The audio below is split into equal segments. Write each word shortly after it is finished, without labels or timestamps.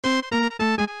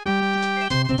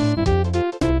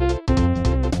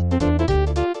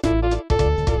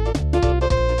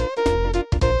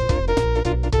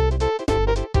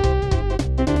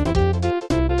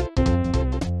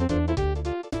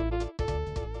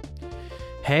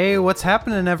Hey, what's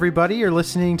happening, everybody? You're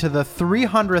listening to the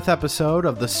 300th episode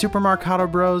of the Super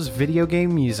Marcato Bros Video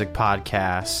Game Music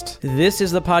Podcast. This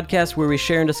is the podcast where we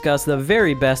share and discuss the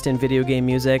very best in video game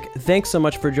music. Thanks so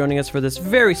much for joining us for this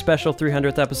very special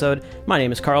 300th episode. My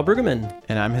name is Carl Brueggemann.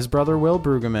 And I'm his brother, Will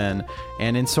Brueggemann.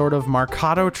 And in sort of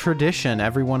Marcato tradition,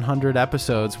 every 100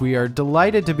 episodes, we are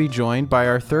delighted to be joined by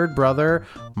our third brother,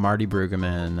 Marty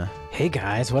Brueggemann. Hey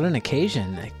guys, what an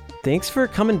occasion. Thanks for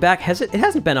coming back. It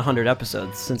hasn't been 100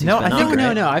 episodes since he's been on,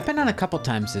 right? No. I've been on a couple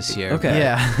times this year. Okay.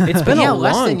 Yeah. It's been a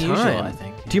less long than time. usual, I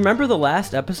think. Do you remember the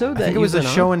last episode? I think it was a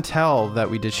show and tell that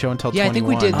we did, show and tell 21. Yeah, I think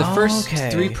we did the first Okay.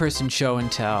 three-person show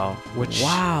and tell, which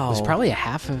Wow. was probably a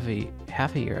half a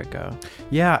year ago.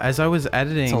 Yeah, as I was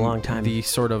editing It's a long time. the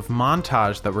sort of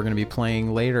montage that we're going to be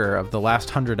playing later of the last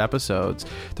 100 episodes,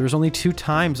 there was only 2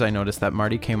 times I noticed that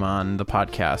Marty came on the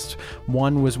podcast.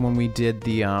 One was when we did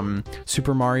the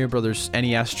Super Mario Brothers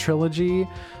NES trilogy,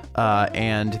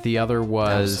 and the other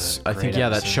was I think,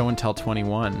 that episode. show and tell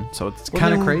 21. So it's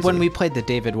kind of crazy. When we played the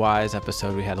David Wise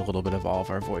episode, we had a little bit of all of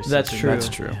our voices. That's true. That's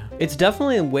true. Yeah. It's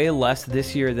definitely way less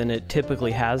this year than it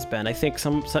typically has been. I think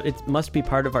it must be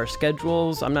part of our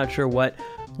schedules. I'm not sure what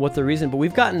the reason, but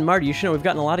we've gotten Marty. You should know we've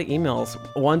gotten a lot of emails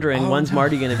wondering when's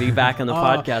Marty going to be back on the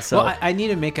podcast. So well, I need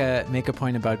to make a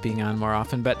point about being on more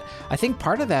often, but I think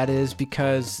part of that is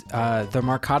because the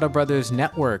Marcato Brothers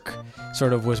Network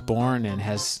sort of was born and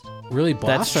has really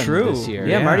blossomed that's true. this year.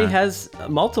 Yeah, Marty has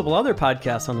multiple other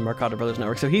podcasts on the Marcato Brothers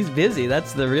Network, so he's busy.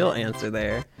 That's the real answer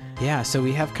there. Yeah, so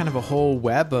we have kind of a whole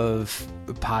web of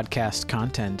podcast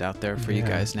content out there for you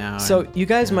guys now. So you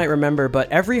guys might remember,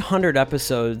 but every 100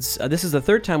 episodes, this is the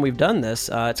third time we've done this.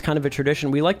 It's kind of a tradition.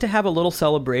 We like to have a little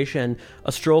celebration,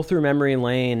 a stroll through memory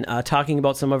lane, talking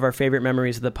about some of our favorite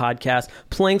memories of the podcast,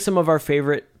 playing some of our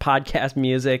favorite podcast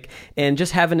music, and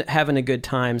just having a good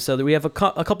time. So that we have a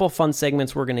couple of fun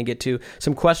segments we're going to get to.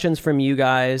 Some questions from you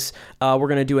guys. We're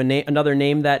going to do another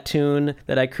Name That Tune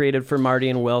that I created for Marty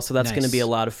and Will, so that's Nice. going to be a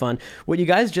lot of fun. What you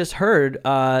guys just heard,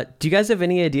 do you guys have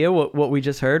any idea what we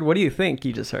just heard? What do you think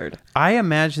you just heard? I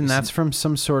imagine that's from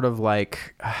some sort of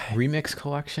like remix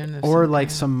collection or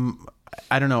like some,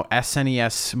 I don't know,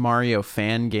 SNES Mario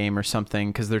fan game or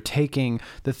something, because they're taking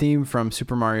the theme from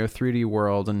Super Mario 3D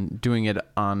World and doing it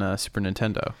on a Super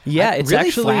Nintendo. Yeah, it's really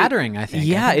actually flattering, I think.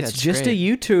 Yeah, I think it's that's just great. a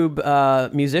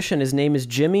YouTube musician. His name is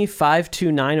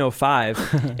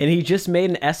Jimmy52905, and he just made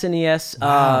an SNES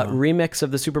remix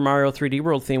of the Super Mario 3D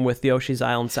World theme with Yoshi's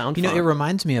Island sound. You know, font. it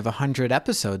reminds me of 100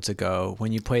 episodes ago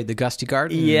when you played the Gusty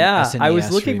Garden. Yeah, SNES I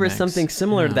was looking for remix. something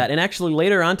similar to that. And actually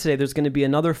later on today, there's going to be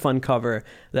another fun cover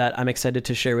that I'm excited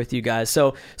to share with you guys.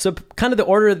 So kind of the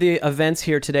order of the events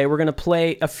here today, we're going to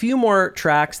play a few more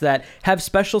tracks that have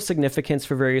special significance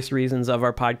for various reasons of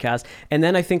our podcast. And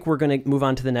then I think we're going to move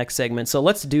on to the next segment. So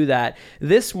let's do that.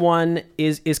 This one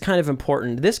is kind of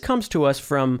important. This comes to us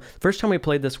from, first time we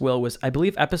played this, Will, was I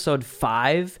believe episode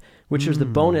 5, which was the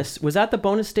bonus. Was that the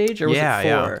bonus stage or was it 4?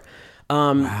 Yeah.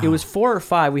 It was 4 or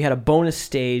 5. We had a bonus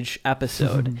stage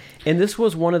episode, and this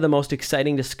was one of the most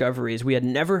exciting discoveries. We had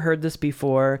never heard this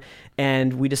before,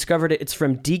 and we discovered it. It's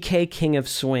from DK King of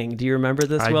Swing. Do you remember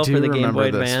this, Will, for the Game Boy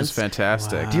Advance? This was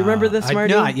fantastic. Do you remember this,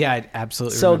 Marty? I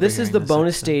absolutely So remember this is hearing the this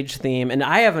bonus episode. stage theme, and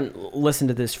I haven't listened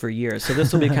to this for years, so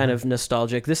this will be kind of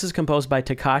nostalgic. This is composed by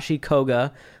Takashi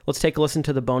Koga. Let's take a listen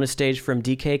to the bonus stage from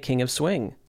DK King of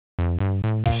Swing.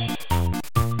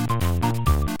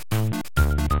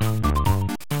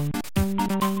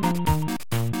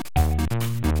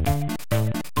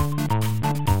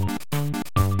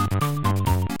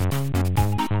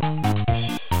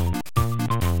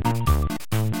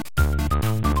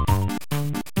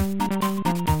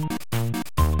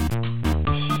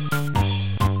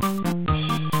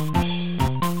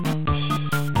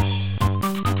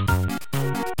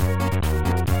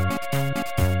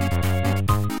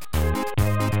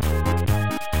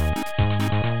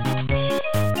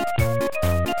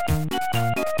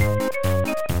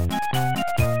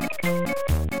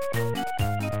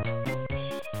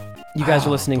 You guys are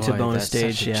listening to boy, bonus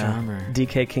that's stage, such a charmer.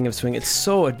 DK King of Swing. It's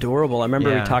so adorable. I remember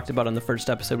we Yeah. talked about on the first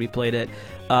episode we played it,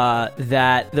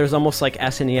 that there's almost like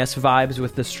SNES vibes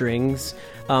with the strings,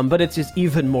 but it's just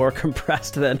even more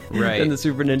compressed than the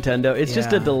Super Nintendo. It's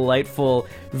just a Yeah. delightful,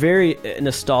 very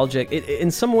nostalgic. In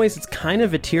some ways, it's kind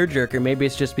of a tearjerker. Maybe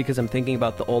it's just because I'm thinking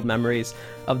about the old memories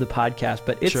of the podcast,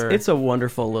 but it's a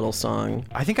wonderful little song.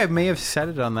 I think I may have said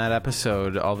it on that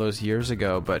episode all those years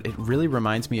ago, but it really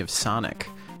reminds me of Sonic.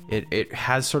 it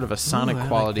has sort of a sonic I like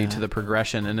quality that. to the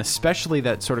progression, and especially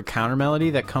that sort of counter melody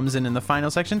that comes in the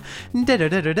final section. It's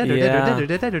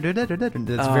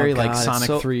very like God, it's Sonic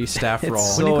so- 3 staff it's roll.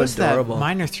 so When it goes adorable. that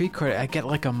minor 3 chord, I get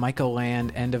like a Michael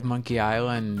Land End of Monkey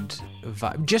Island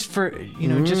vibe, just for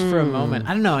just for a moment.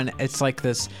 I don't know, and it's like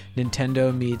this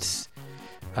Nintendo meets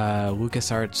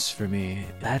LucasArts for me.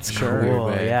 That's in a weird cool.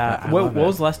 way, Yeah. but I What love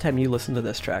was it. the last time you listened to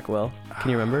this track, Will? Can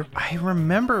you remember? I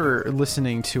remember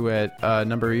listening to it a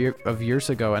number of years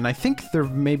ago, and I think there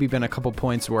maybe been a couple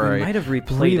points where We I might have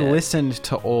replayed it. re-listened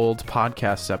to old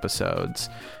podcast episodes.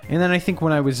 And then I think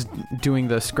when I was doing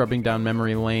the scrubbing down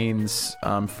memory lanes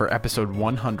for episode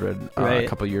 100 Right. a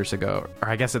couple years ago, or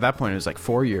I guess at that point it was like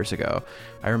 4 years ago,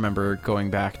 I remember going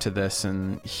back to this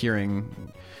and hearing,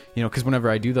 because whenever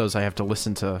I do those, I have to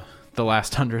listen to the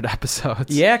last 100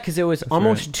 episodes. Yeah, because it was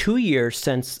almost right. 2 years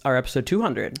since our episode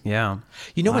 200. Yeah.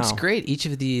 You know what's Wow. great? Each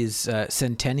of these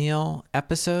centennial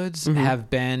episodes Mm-hmm. have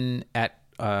been at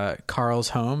Carl's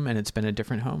home, and it's been a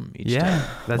different home each time. Yeah,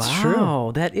 that's true.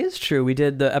 Wow, that is true. We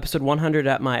did the episode 100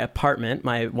 at my apartment,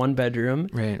 my one bedroom,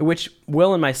 Right. which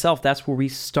Will and myself, that's where we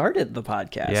started the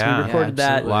podcast. Yeah. We recorded Yeah,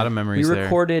 that. absolutely. A lot of memories We there.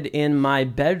 recorded in my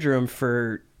bedroom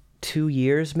for 2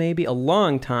 years, maybe a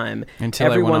long time. Until I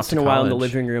every went once off in to a while in the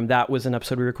college. living room. That was an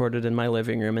episode we recorded in my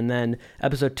living room, and then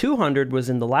episode 200 was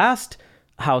in the last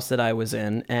house that I was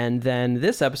in, and then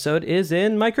this episode is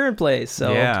in my current place.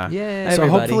 So yeah. Yay. So Everybody.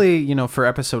 hopefully, for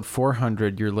episode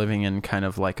 400, you're living in kind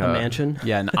of like a mansion?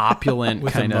 Yeah, an opulent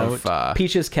With a kind moat. of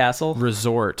Peach's Castle.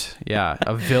 resort. Yeah,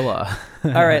 a villa.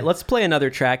 All right, let's play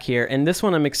another track here, and this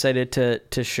one I'm excited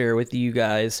to share with you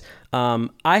guys.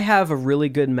 I have a really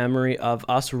good memory of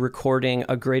us recording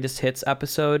a Greatest Hits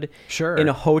episode Sure. in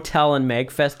a hotel in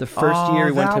Magfest the first Oh, year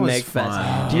we went that to was Magfest.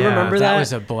 fun. Do you Yeah, remember that? That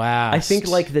was a blast. I think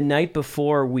like the night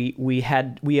before we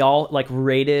all like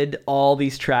rated all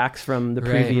these tracks from the Right,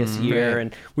 previous year, right.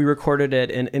 and we recorded it,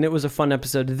 and it was a fun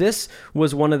episode. This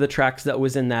was one of the tracks that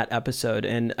was in that episode,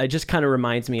 and it just kind of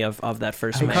reminds me of that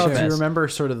first Kyle, do you Magfest. remember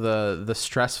sort of the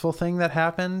stressful thing that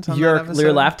happened on that Your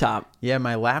episode? laptop. Yeah,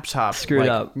 my laptop Screwed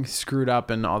up. Screwed up,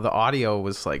 and all the audio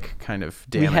was like kind of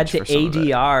We damaged. had to for some of it.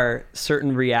 ADR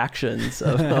certain reactions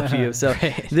of you. So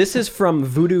this is from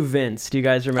Voodoo Vince. Do you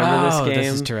guys remember Oh, this game?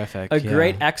 this is terrific. A Yeah.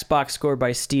 great Xbox score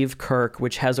by Steve Kirk,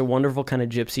 which has a wonderful kind of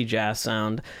gypsy jazz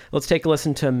sound. Let's take a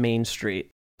listen to Main Street.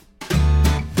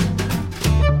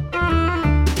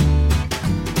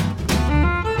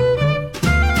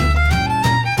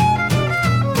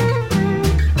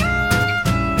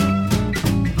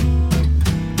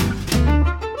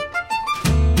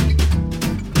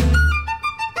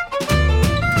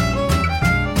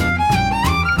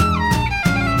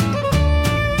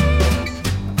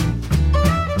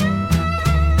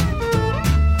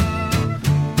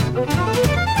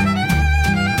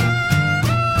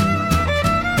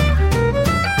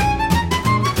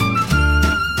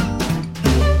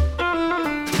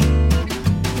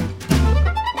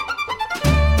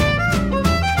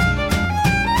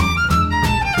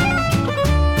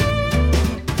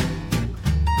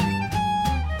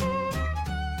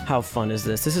 How fun is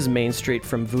this? This is Main Street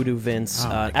from Voodoo Vince, Oh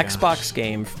my an gosh. Xbox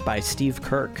game by Steve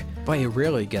Kirk. Boy, it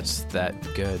really gets that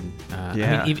good.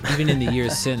 Yeah. I mean, even in the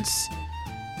years since,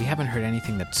 we haven't heard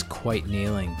anything that's quite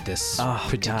nailing this Oh,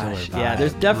 particular gosh. vibe. Yeah,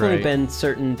 there's definitely Right. been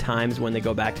certain times when they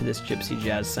go back to this gypsy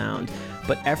jazz sound,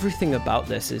 but everything about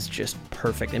this is just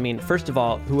perfect. I mean, first of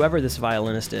all, whoever this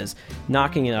violinist is,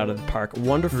 knocking it out of the park.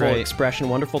 Wonderful Right. expression,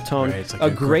 wonderful tone. Right, it's like a a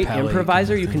great Grappelli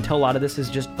improviser. kind of You can thing. tell a lot of this is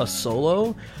just a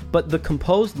solo, but the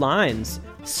composed lines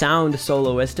sound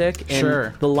soloistic, and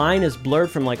Sure. the line is blurred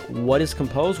from like what is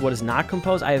composed, what is not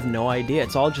composed. I have no idea.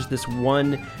 It's all just this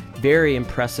one very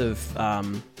impressive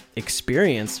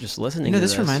experience just listening You know, to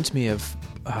this reminds me of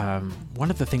one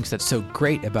of the things that's so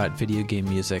great about video game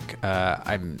music.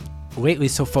 I'm lately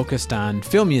so focused on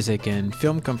film music and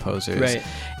film composers. Right.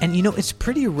 And, it's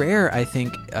pretty rare, I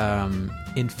think,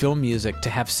 in film music to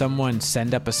have someone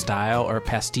send up a style or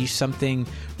pastiche something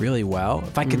really well,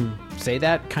 if I can say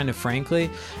that kind of frankly.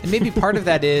 And maybe part of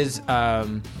that is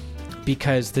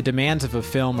because the demands of a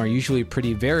film are usually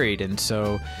pretty varied, and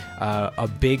so a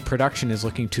big production is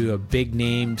looking to a big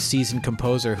name seasoned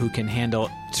composer who can handle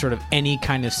sort of any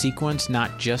kind of sequence,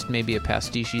 not just maybe a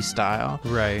pastiche style.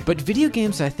 Right. But video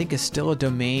games, I think, is still a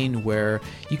domain where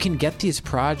you can get these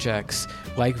projects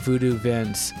like Voodoo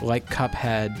Vince, like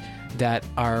Cuphead, that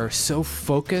are so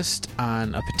focused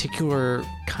on a particular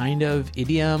kind of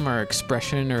idiom or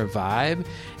expression or vibe,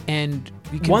 and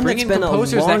you can One bring that's in been a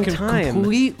composers long that can time.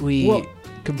 completely Well,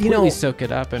 completely soak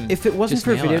it up. And if it wasn't just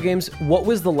for nail video it. games, what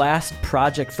was the last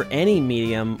project for any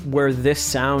medium where this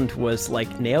sound was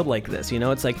like nailed like this?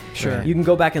 It's like Sure. you can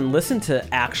go back and listen to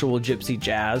actual gypsy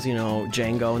jazz,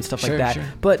 Django and stuff like Sure, that. sure.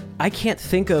 But I can't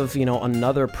think of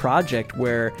another project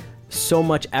where so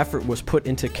much effort was put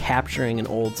into capturing an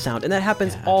old sound, and that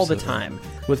happens all the time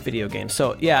with video games.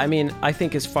 So yeah, I mean, I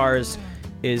think as far as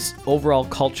is overall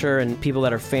culture and people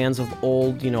that are fans of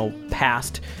old,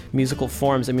 past musical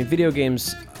forms, I mean, video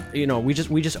games, we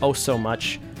just owe so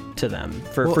much to them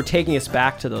for taking us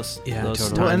back to those totally.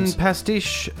 times. Well, and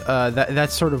pastiche,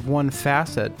 that's sort of one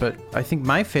facet, but I think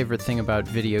my favorite thing about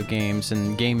video games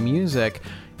and game music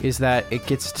is that it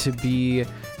gets to be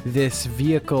this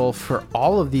vehicle for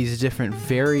all of these different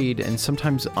varied and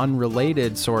sometimes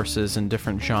unrelated sources and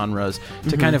different genres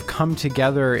to kind of come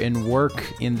together and work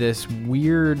in this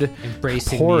weird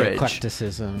Embracing porridge. the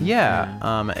eclecticism.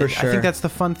 For sure. I think that's the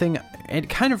fun thing. It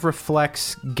kind of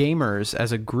reflects gamers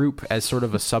as a group, as sort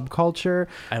of a subculture.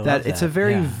 I love It's that, a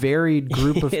very yeah. varied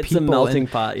group of It's a people. melting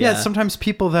and, pot, yeah. sometimes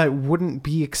people that wouldn't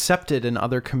be accepted in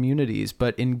other communities,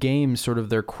 but in games, sort of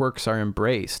their quirks are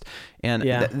embraced. And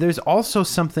there's also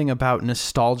something about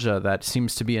nostalgia that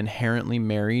seems to be inherently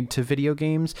married to video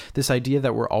games. This idea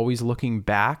that we're always looking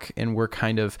back and we're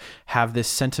kind of have this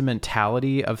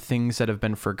sentimentality of things that have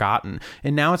been forgotten.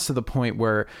 And now it's to the point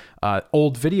where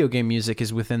old video game music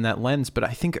is within that lens. But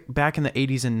I think back in the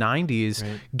 80s and 90s,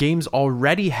 games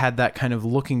already had that kind of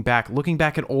looking back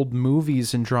at old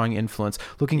movies and drawing influence,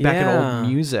 looking back at old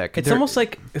music. It's almost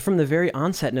like from the very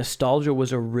onset, nostalgia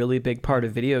was a really big part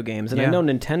of video games. And I know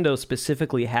Nintendo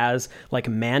specifically has like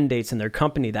mandates in their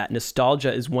company that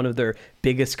nostalgia is one of their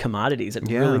biggest commodities. It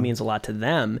really means a lot to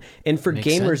them. And for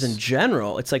gamers sense. in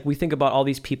general, it's like we think about all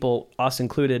these people, us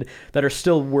included, that are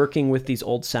still working with these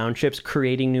old sound chips,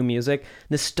 creating new music.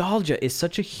 Nostalgia is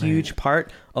such a huge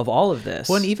part of all of this.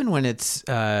 Well, and even when it's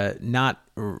not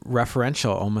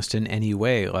referential almost in any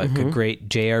way, like a great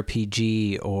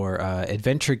JRPG or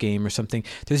adventure game or something,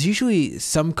 there's usually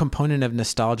some component of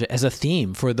nostalgia as a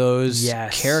theme for those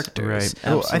characters.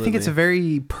 Right. Well, I think it's a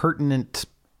very pertinent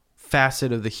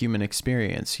facet of the human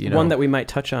experience. One that we might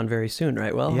touch on very soon,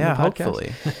 right? Well, yeah, on the podcast.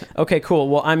 hopefully. Okay, cool.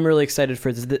 Well, I'm really excited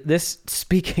for this.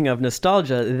 Speaking of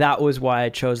nostalgia, that was why I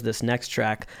chose this next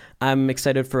track. I'm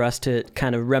excited for us to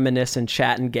kind of reminisce and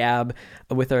chat and gab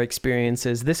with our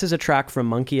experiences. This is a track from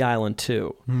Monkey Island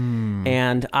 2.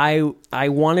 And I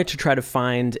wanted to try to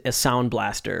find a Sound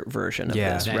Blaster version of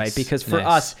this, nice, right? Because for nice.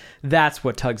 us, that's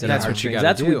what tugs at our That's what you heartstrings. gotta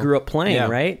That's what we do. grew up playing, Yeah.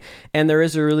 right? And there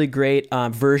is a really great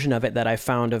version of it that I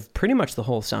found of pretty much the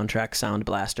whole soundtrack, Sound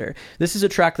Blaster. This is a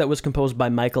track that was composed by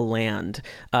Michael Land.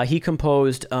 He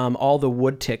composed all the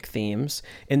Woodtick themes,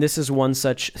 and this is one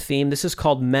such theme. This is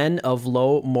called Men of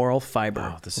Low Moral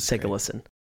Fiber. Let's take a listen.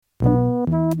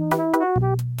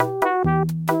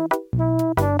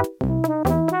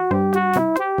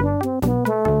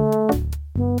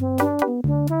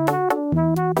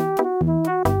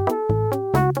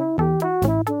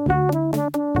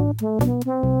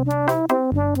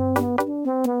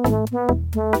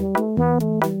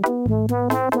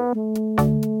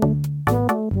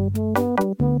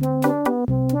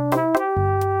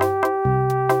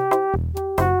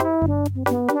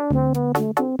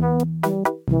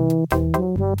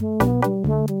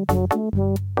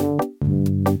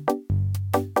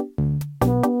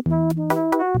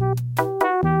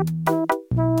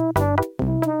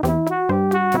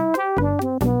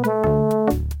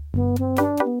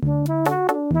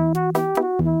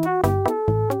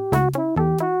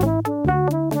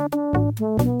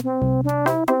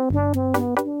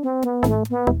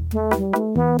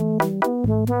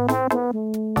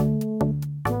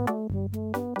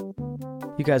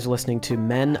 You guys are listening to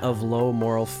Men of Low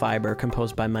Moral Fiber,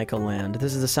 composed by Michael Land.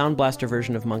 This is the Sound Blaster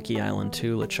version of Monkey Island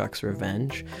 2, LeChuck's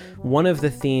Revenge. One of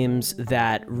the themes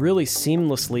that really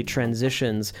seamlessly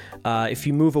transitions, if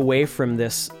you move away from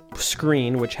this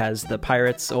screen, which has the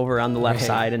pirates over on the left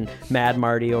side and Mad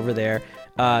Marty over there,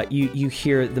 you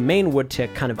hear the main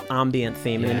Woodtick kind of ambient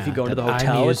theme, and then if you go into the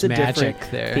hotel, it's a different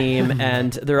theme,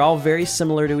 and they're all very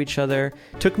similar to each other.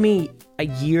 Took me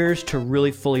years to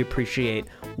really fully appreciate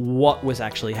what was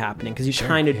actually happening, because you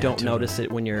kind of don't notice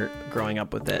it when you're growing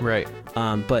up with it. Right.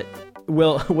 But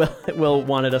Will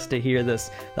wanted us to hear the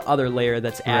other layer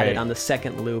that's added on the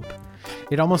second loop.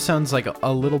 It almost sounds like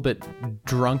a little bit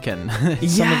drunken.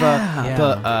 It's out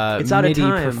of MIDI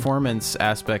time. performance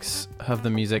aspects of the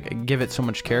music give it so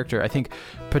much character. I think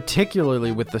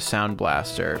particularly with the Sound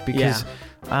Blaster, because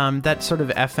that sort of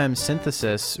FM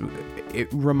synthesis, it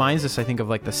reminds us, I think, of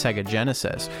like the Sega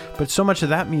Genesis. But so much of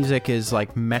that music is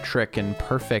like metric and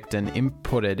perfect and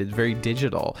inputted. It's very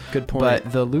digital. Good point.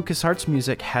 But the LucasArts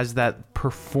music has that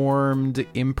performed,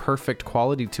 imperfect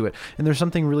quality to it. And there's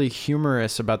something really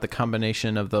humorous about the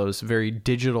combination of those very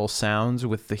digital sounds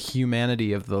with the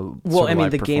humanity of the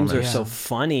the games are so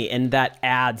funny, and that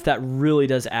really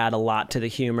does add a lot to the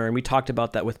humor. And we talked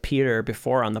about that with Peter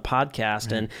before on the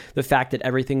podcast, and the fact that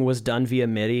everything was done via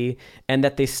MIDI, and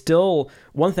that they still,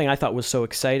 one thing I thought was so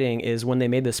exciting is when they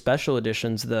made the special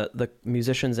editions, the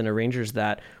musicians and arrangers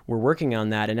that were working on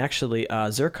that, and actually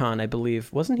Zircon, I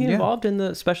believe, wasn't he involved in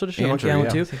the special edition of Monkey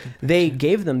Island 2? They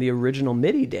gave them the original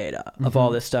MIDI data of all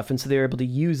this stuff, and so they were able to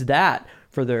use that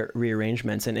for their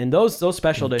rearrangements, and those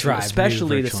special editions,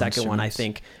 especially the second one, I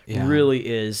think really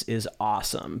is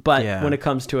awesome. But when it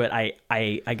comes to it,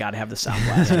 I gotta have the sound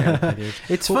blast.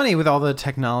 It's funny with all the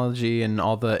technology and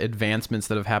all the advancements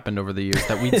that have happened over the years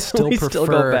that we'd still We prefer still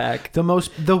go back.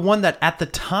 the one that at the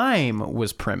time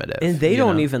was primitive, and they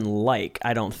don't even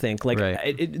I don't think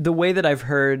the way that I've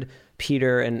heard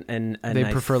Peter and they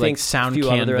I prefer think like Sound few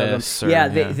other of Canvas.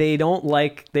 them. They don't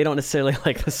necessarily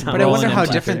like the sound. But I wonder how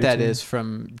Empire. different that is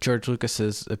from George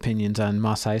Lucas's opinions on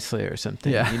Mos Eisley or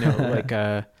something. Yeah. You know, like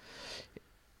a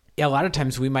lot of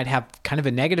times we might have kind of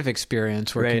a negative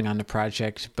experience working on the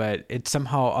project, but it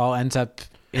somehow all ends up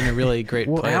in a really great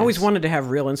place. I always wanted to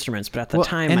have real instruments, but at the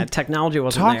time, and technology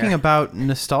wasn't talking there. about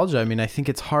nostalgia, I mean, I think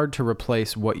it's hard to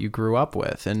replace what you grew up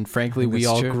with, and frankly, we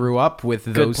all true. grew up with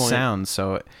those point. sound,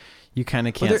 so you kind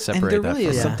of can't separate and there that really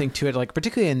from is it. something to it, like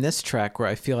particularly in this track where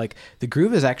I feel like the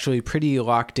groove is actually pretty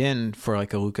locked in for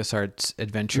like a LucasArts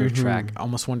adventure track. I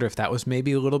almost wonder if that was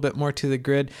maybe a little bit more to the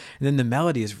grid. And then the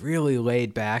melody is really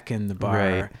laid back in the bar.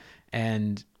 Right.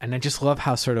 And I just love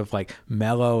how sort of like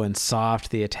mellow and soft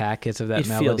the attack is of that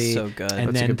melody. Feels so good. And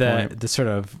That's a then good point. the sort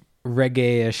of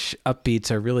reggae-ish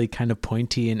upbeats are really kind of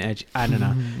pointy and edgy. I don't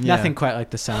know. Nothing quite like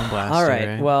the Sound Blaster. All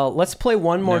right. Well, let's play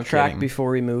one more No track kidding.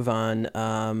 before we move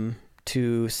on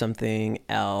to something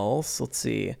else. Let's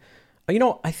see. You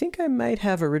know, I think I might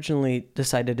have originally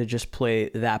decided to just play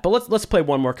that, but let's play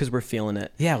one more because we're feeling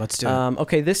it. Yeah, let's do it.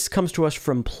 Okay, this comes to us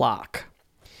from Plock,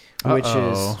 which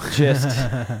is just.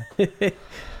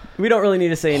 We don't really need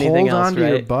to say anything Hold else, on to right?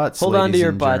 your butts, Hold on to ladies your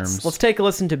and butts. germs. Let's take a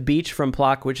listen to Beach from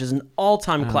Plock, which is an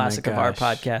all-time classic of our gosh.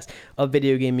 podcast of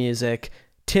video game music.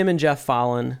 Tim and Jeff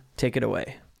Fallon, take it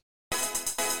away.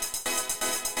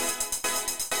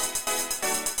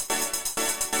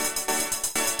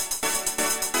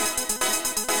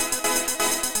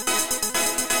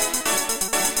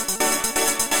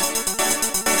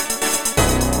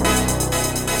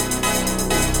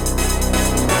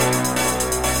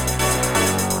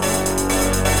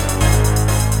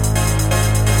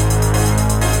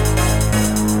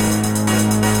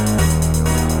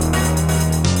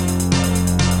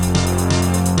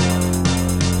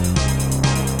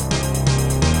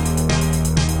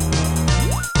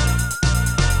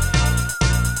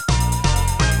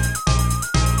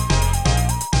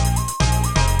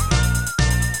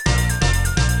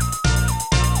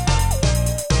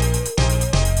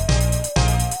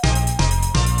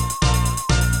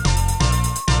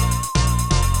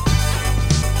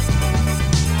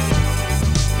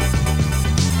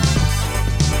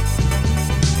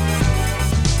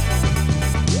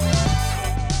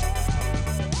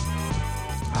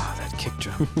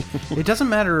 It doesn't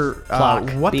matter Clock,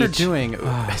 what they're beach. doing.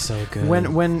 So good.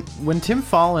 When Tim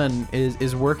Fallon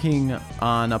is working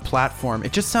on a platform,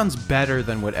 it just sounds better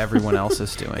than what everyone else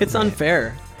is doing. It's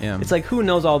unfair. Yeah. It's like, who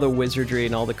knows all the wizardry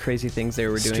and all the crazy things they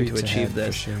were doing to Streets achieve ahead,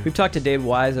 this. for sure. We've talked to Dave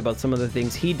Wise about some of the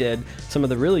things he did, some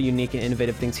of the really unique and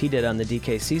innovative things he did on the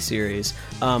DKC series.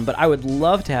 But I would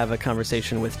love to have a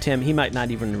conversation with Tim. He might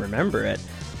not even remember it.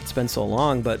 It's been so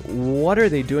long, but what are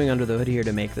they doing under the hood here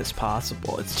to make this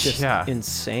possible? It's just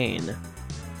insane.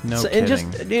 No And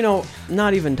kidding. just,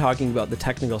 not even talking about the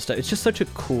technical stuff. It's just such a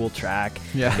cool track.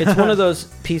 Yeah. It's one of those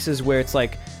pieces where it's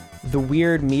like the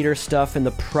weird meter stuff and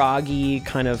the proggy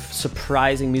kind of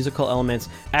surprising musical elements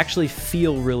actually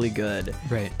feel really good.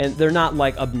 Right. And they're not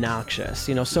like obnoxious.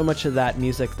 So much of that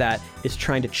music that is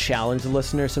trying to challenge the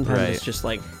listener, sometimes Right. it's just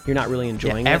like you're not really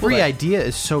enjoying it. Every but- idea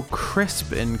is so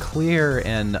crisp and clear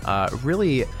and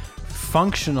really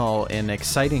functional and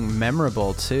exciting,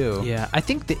 memorable too. Yeah, I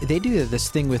think they do this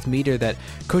thing with meter that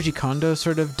Koji Kondo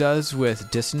sort of does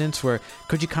with dissonance, where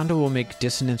Koji Kondo will make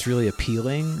dissonance really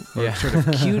appealing or sort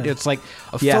of cute. It's like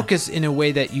a focus in a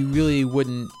way that you really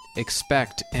wouldn't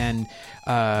expect, and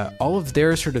all of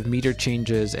their sort of meter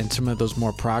changes and some of those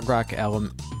more prog rock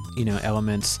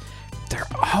elements they're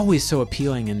always so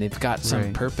appealing and they've got some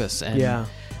Right. purpose. And Yeah.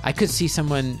 I could see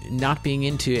someone not being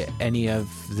into any of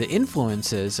the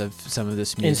influences of some of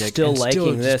this And music still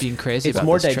liking just this. being crazy It's about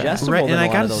more this track. digestible. Right, than and a I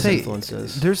lot gotta of those say,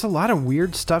 influences. there's a lot of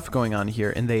weird stuff going on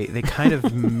here, and they kind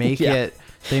of make Yeah. it.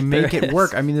 They make There it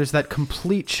work. is. I mean, there's that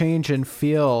complete change in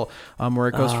feel where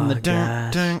it goes from the Oh, dun,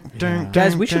 gosh. dun, dun,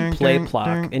 Guys, dun, we should dun, play dun, Plock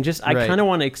dun. and just, I Right. kind of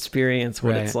want to experience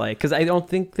what it's Right. like. Because I don't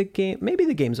think maybe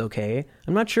the game's okay.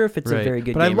 I'm not sure if it's a Right. very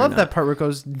good but game. I love or that not. part where it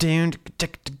goes down.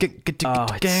 Oh,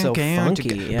 it's so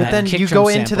funky. Yeah. But then Kick you drum go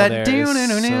into sample that. there is so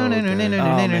good.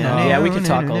 Yeah, we could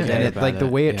talk all day And about like the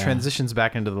it. way it Yeah. transitions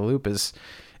back into the loop is,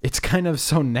 it's kind of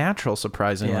so natural,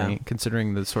 surprisingly, Yeah.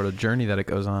 considering the sort of journey that it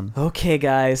goes on. Okay,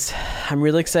 guys, I'm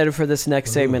really excited for this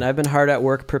next segment. I've been hard at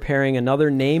work preparing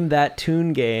another Name That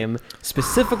Tune game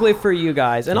specifically for you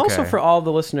guys and also Okay. for all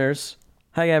the listeners.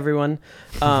 Hi, everyone.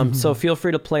 So feel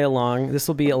free to play along. This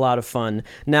will be a lot of fun.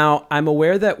 Now, I'm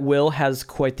aware that Will has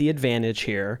quite the advantage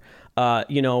here.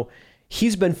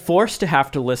 He's been forced to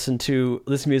have to listen to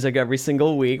this music every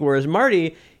single week, whereas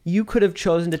Marty, you could have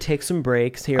chosen to take some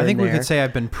breaks here I think and we there. could say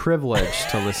I've been privileged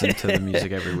to listen to the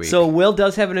music every week. So Will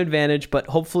does have an advantage, but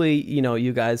hopefully,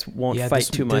 you guys won't fight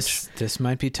too much. This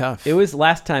might be tough. It was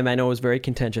last time, I know it was very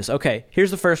contentious. Okay,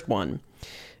 here's the first one.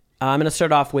 I'm going to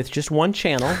start off with just one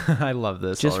channel. I love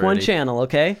this. Just one already. channel,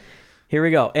 okay? Here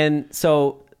we go. And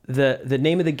so the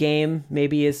name of the game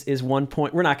maybe is 1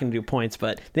 point. We're not going to do points,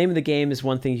 but the name of the game is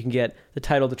one thing you can get, the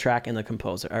title of the track and the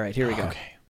composer. All right, here we go. Okay.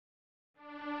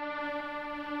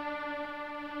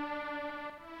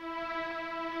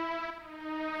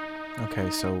 Okay,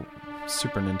 so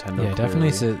Super Nintendo. Yeah, definitely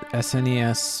it's clearly. a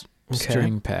SNES Okay.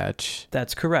 string patch.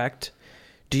 That's correct.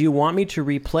 Do you want me to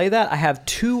replay that? I have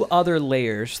 2 other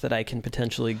layers that I can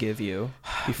potentially give you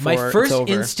before My first it's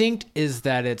over. instinct is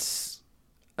that it's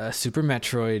a Super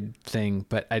Metroid thing,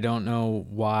 but I don't know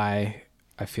why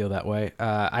I feel that way.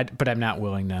 But I'm not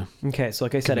willing to. Okay, so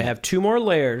like I said, I Commit. have 2 more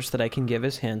layers that I can give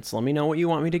as hints. Let me know what you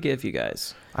want me to give you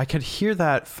guys. I could hear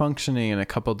that functioning in a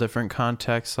couple different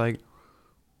contexts. Like,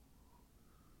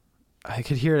 I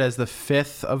could hear it as the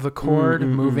 5th of the chord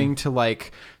moving to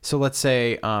like. So let's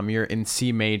say you're in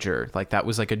C major, like that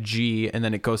was like a G, and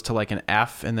then it goes to like an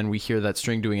F, and then we hear that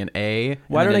string doing an A.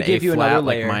 Why and don't then I an give A you flat, another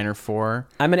like layer? minor 4?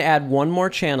 I'm going to add one more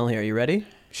channel here. You ready?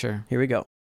 Sure. Here we go.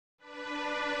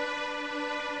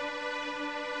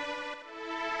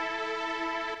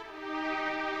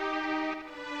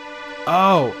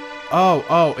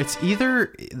 Oh! It's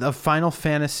either the Final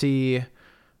Fantasy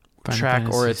Final track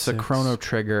or Fantasy it's a VI. Chrono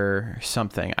Trigger or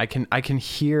something. I can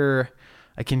hear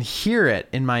it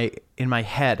in my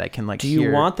head. I can like Do hear.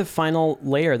 you want the final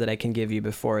layer that I can give you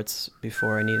before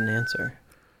I need an answer?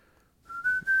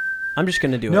 I'm just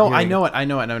going to do it. No, Here I we know it. I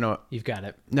know it. You've got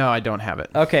it. No, I don't have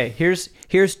it. go. Okay,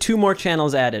 here's 2 more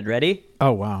channels added. Ready?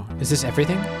 Oh, wow. Is this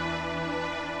everything?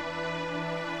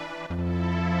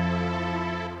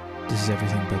 This is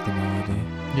everything but the melody.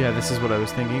 Yeah, this is what I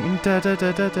was thinking. Da, da,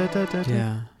 da, da, da, da, da.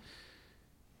 Yeah.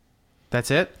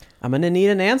 That's it? I'm going to need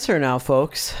an answer now,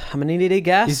 folks. I'm going to need a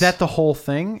guess. Is that the whole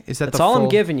thing? Is that That's the all full... I'm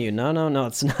giving you. No,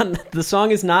 it's not. The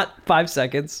song is not 5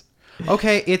 seconds.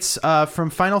 Okay, it's from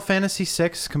Final Fantasy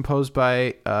VI, composed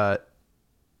by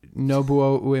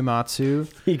Nobuo Uematsu.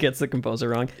 He gets the composer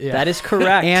wrong. Yeah. That is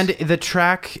correct. And the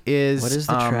track is... what is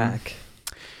the track?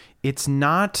 It's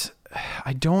not...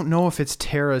 I don't know if it's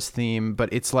Terra's theme, but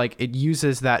it's like it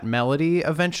uses that melody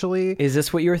eventually. Is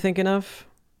this what you were thinking of?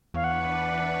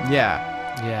 Yeah.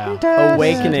 Yeah.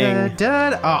 Awakening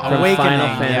From From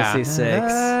Final Fantasy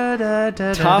VI.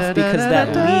 Tough because that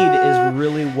lead is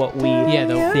really what we Yeah,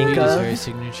 the think lead is of. very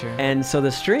signature. And so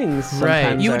the strings Right.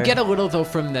 sometimes You would are- get a little though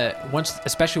from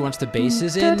especially once the bass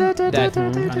is in, that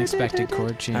unexpected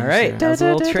chord change. All right, that there. was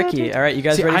a little tricky. All right, you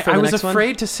guys See, ready for I the was next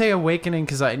afraid to say Awakening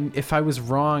because if I was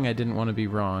wrong, I didn't want to be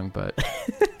wrong, but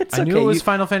It's I knew okay. it was You-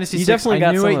 Final Fantasy you VI. definitely I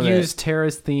got knew some it of it. used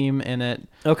Terra's theme in it.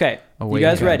 one. Okay, you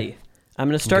Awakening. guys ready? I'm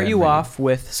going to start Okay, you I'm ready. off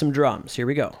with some drums. Here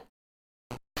we go.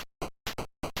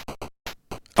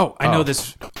 Oh, I know Oh.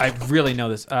 this. I really know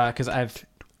this because I've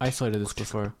isolated this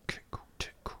before.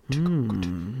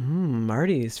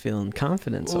 Marty's feeling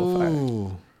confident so far.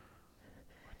 Ooh.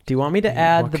 Do you want me to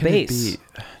add What the could it bass? be?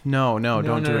 No,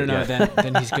 don't do it No. yet.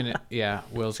 Then he's gonna. Yeah,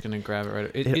 Will's gonna grab it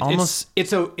right. It almost-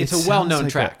 It's a It well-known sounds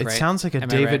like track. It right? sounds like a Am I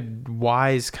David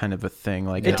Wise kind of a thing.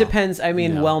 Like It depends. I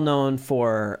mean, No. well known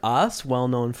for us, well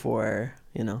known for,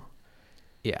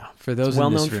 Yeah, for those well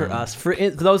in known this for room. us. For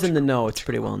those in the know, it's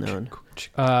pretty well known.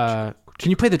 Can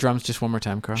you play the drums just one more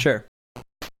time, Carl? Sure.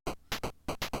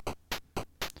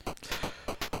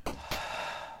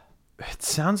 It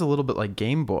sounds a little bit like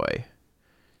Game Boy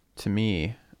to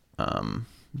me.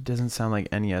 It doesn't sound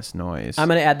like NES noise. I'm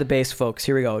gonna add the bass, folks.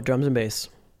 Here we go. Drums and bass.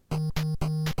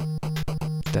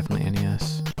 Definitely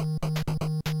NES.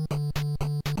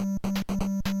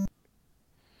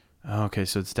 Okay,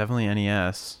 so it's definitely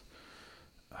NES.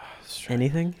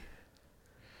 Anything?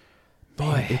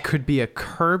 Boy, It could be a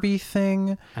Kirby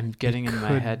thing. I'm getting in my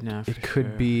could- head now. It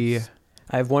could be.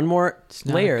 I have one more It's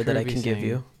not a layer that I Kirby can give thing.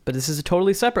 you, but this is a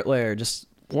totally separate layer. Just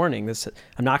warning. This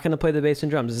I'm not going to play the bass and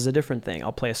drums. This is a different thing.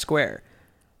 I'll play a square.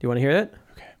 Do you want to hear it?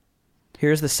 Okay.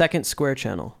 Here's the second square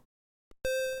channel.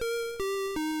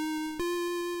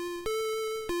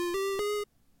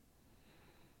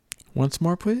 Once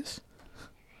more, please.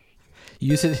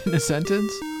 Use it in a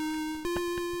sentence.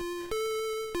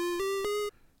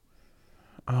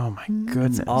 Oh my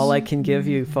goodness! All I can give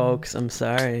you, folks. I'm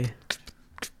sorry.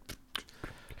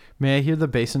 May I hear the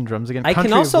bass and drums again? I can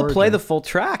Country of also play origin. the full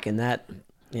track, and that,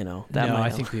 that No, might I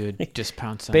help. think we would just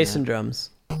pounce on Bass that. and drums.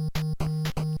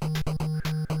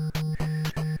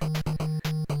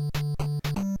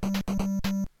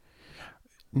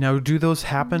 Now, do those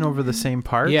happen over the same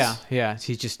parts? Yeah.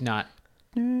 He's just not.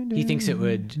 He thinks it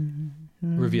would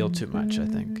reveal too much, I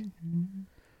think.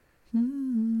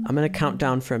 I'm going to count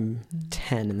down from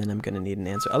 10, and then I'm going to need an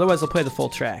answer. Otherwise, I'll play the full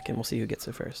track, and we'll see who gets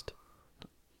it first.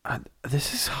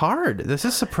 This is hard. This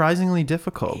is surprisingly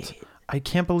difficult. I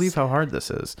can't believe how hard this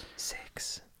is.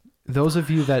 6, Those of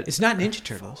you that... It's not Ninja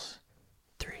Turtles.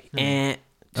 3, and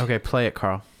Okay, play it,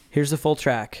 Carl. here's the full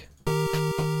track.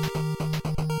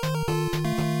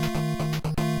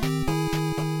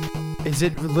 Is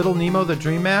it Little Nemo the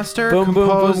Dream Master? Boom, boom, boom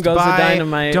Composed goes the by...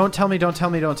 dynamite. Don't tell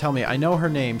me. I know her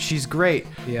name. She's great.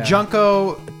 Yeah.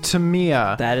 Junko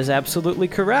Tamiya. That is absolutely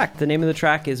correct. The name of the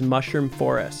track is Mushroom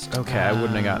Forest. Okay, I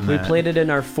wouldn't have gotten We that. played it in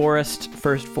our first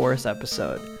forest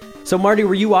episode. So Marty,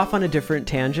 were you off on a different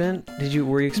tangent?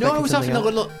 Were you expecting No, I was off something in a else?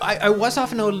 little. I was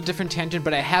off in a little different tangent,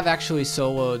 but I have actually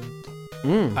soloed.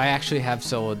 I actually have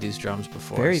soloed these drums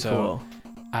before. Very so cool.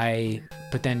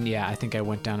 But then I think I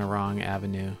went down a wrong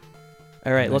avenue.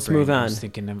 All right, My let's brain move on. was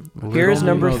thinking of, Here's Little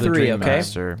number Nemo the 3, Dream okay?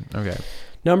 Master. Okay.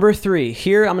 Number 3.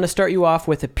 Here, I'm going to start you off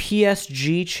with a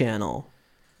PSG channel.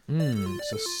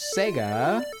 So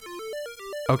Sega.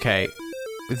 Okay.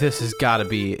 This has got to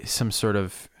be some sort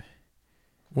of...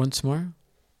 Once more.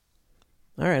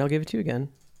 All right, I'll give it to you again.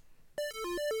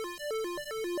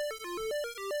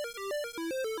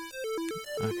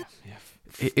 Okay.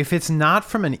 Yeah. If it's not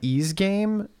from an Ys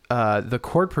game, the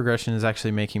chord progression is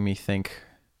actually making me think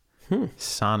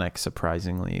Sonic,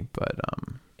 surprisingly, but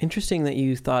Interesting that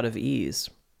you thought of Ease.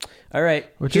 All right.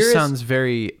 which here just is- sounds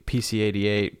very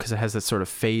PC-88 because it has that sort of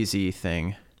phasey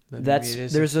thing. That's Maybe it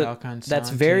is there's a Falcon that's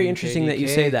Sound very Team interesting that you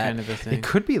JDK say that. kind of a thing. It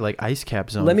could be like Ice Cap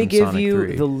Zone. Let me from give Sonic you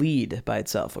 3. the lead by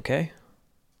itself, okay?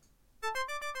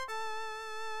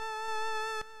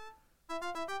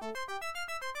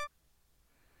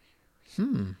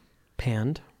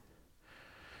 Panned.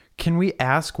 Can we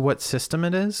ask what system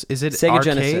it is? Is it Sega arcade?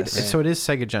 Genesis. So it is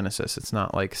Sega Genesis. It's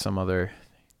not like some other.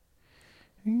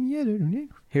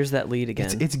 Here's that lead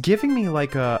again. It's giving me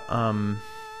like a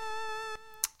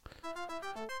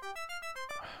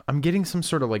I'm getting some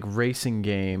sort of like racing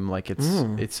game. Like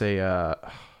it's a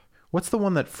what's the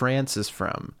one that France is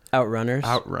from? Outrunners.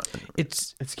 Outrun.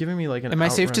 It's. It's giving me like an. Am I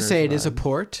safe to say it Outrunners is a vibe.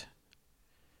 port?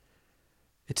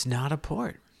 It's not a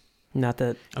port. Not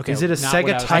that. Okay. Is it a not Sega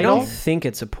what I was I title? don't think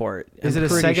it's a port. Is I'm it a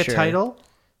pretty Sega sure. title?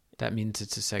 That means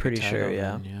it's a Sega Pretty title. sure,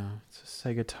 yeah. then, yeah. It's a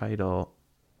Sega title.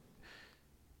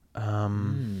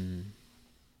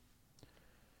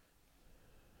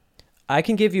 I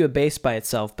can give you a bass by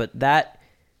itself, but that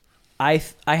I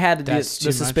had the That's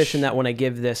too suspicion much. that when I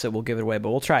give this, it will give it away. But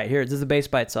we'll try it. Here, this is the bass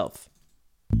by itself.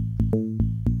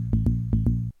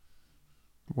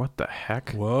 What the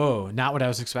heck? Whoa! Not what I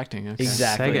was expecting. Okay.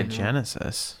 Exactly. Sega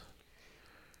Genesis.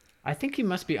 I think you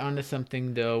must be onto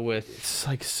something though. With It's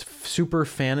like Super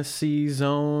Fantasy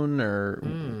Zone or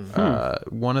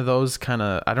one of those kind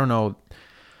of. I don't know.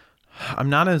 I'm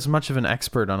not as much of an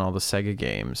expert on all the Sega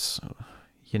games.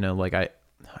 You know, like I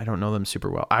don't know them super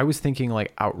well. I was thinking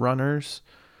like Outrunners.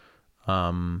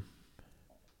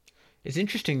 it's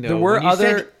interesting though. There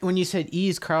were when you said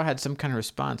ease, Carl had some kind of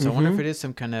response. I wonder if it is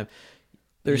some kind of.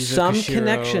 There's Yuzo some Koshiro-ish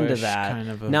connection to that. kind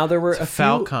of a- Now there were It's a a few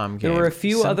Falcom There were a game.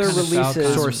 few Some other kind of releases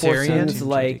Falcom for Sorcerian? things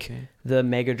like JDK. the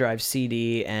Mega Drive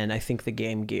CD and I think the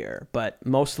Game Gear, but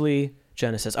mostly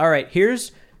Genesis. All right,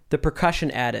 here's the percussion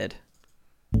added.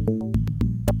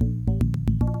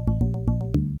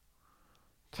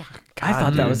 I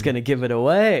thought that was going to give it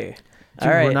away. Dude,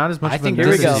 All right, we're not as much I of a think nerd here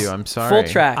we as go. you. I'm sorry. Full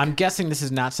track. I'm guessing this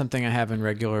is not something I have in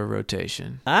regular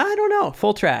rotation. I don't know.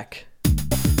 Full track.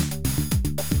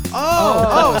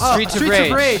 Streets of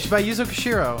Rage. by Yuzo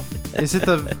Koshiro. Is it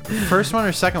the first one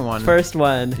or second one? First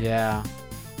one. Yeah.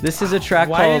 This is a track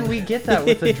Why called... didn't we get that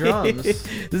with the drums? This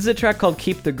is a track called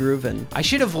Keep the Groovin'. I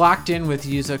should have locked in with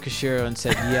Yuzo Koshiro and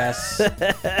said yes.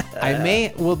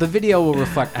 The video will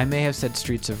reflect. I may have said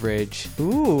Streets of Rage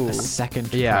Ooh. a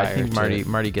second. Yeah, I prior think to-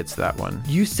 Marty gets that one.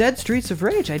 You said Streets of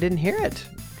Rage. I didn't hear it.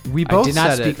 We both did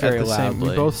not said speak it at very the same. We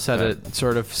loudly, both said but- it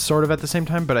sort of at the same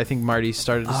time, but I think Marty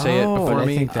started to say it Oh, before I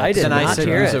me. think that's- I did and I not said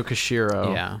hear Yuzo it.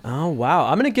 Koshiro. Yeah. Oh, wow.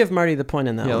 I'm going to give Marty the point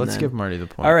on that Yeah, one let's then. give Marty the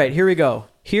point. All right, here we go.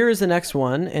 Here is the next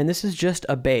one, and this is just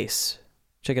a bass.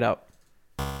 Check it out.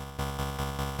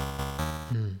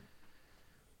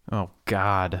 Oh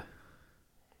God.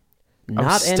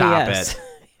 Not stop NES.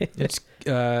 It's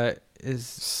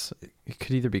is It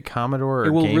could either be Commodore or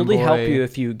It will Game really Boy. help you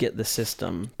if you get the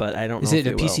system, but I don't know is if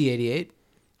it a will. PC-88?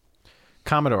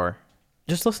 Commodore.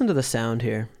 Just listen to the sound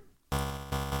here.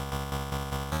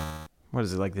 What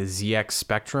is it, like the ZX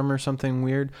Spectrum or something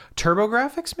weird?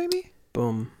 TurboGrafx maybe?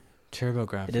 Boom.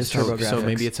 TurboGrafx. It is So TurboGrafx.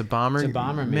 maybe it's a Bomber. It's a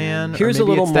Bomberman. Man. Here's or a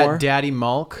maybe little it's more. that Daddy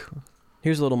Mulk.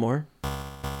 Here's a little more.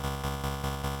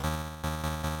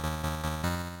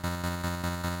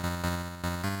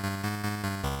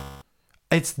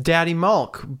 It's Daddy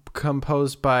Mulk,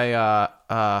 composed by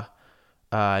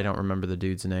I don't remember the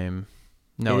dude's name.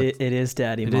 No, it is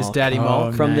Daddy it Mulk. is Daddy Oh,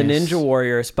 Mulk. From the nice. Ninja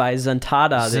Warriors by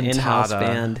Zentada, the in-house Zentada.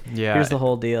 band. Yeah. Here's the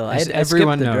whole deal. I skipped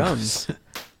Everyone the knows. drums.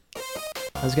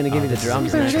 I was going to give you the this is a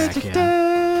drums good next. track,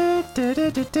 yeah.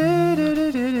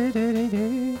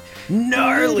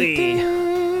 Gnarly!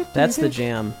 That's the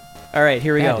jam. All right,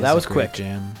 here we go. is That a was great quick.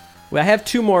 Jam. Well, I have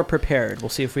two more prepared. We'll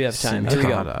see if we have time. Here we go.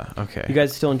 Zentada. Okay. You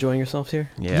guys still enjoying yourselves here?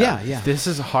 Yeah. This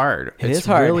is hard. It It's is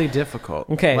hard. really difficult.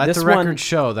 Okay, Let this the record one-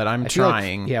 show that I'm I feel like-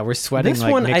 trying. yeah, we're sweating. This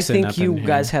like one I Nixon think up you in here.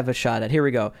 guys have a shot at. Here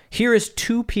we go. Here is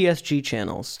 2 PSG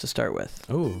channels to start with.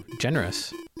 Oh,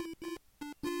 generous.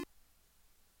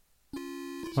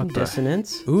 Some What the-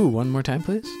 dissonance. Ooh, one more time,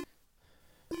 please.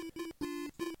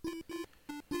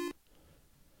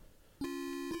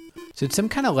 So it's some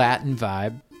kind of Latin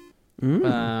vibe.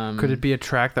 Could it be a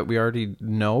track that we already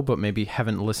know, but maybe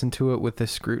haven't listened to it with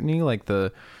this scrutiny, like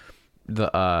the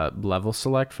level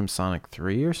select from Sonic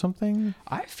 3 or something?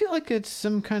 I feel like it's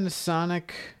some kind of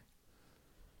Sonic.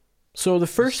 So the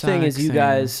first thing is you Sonic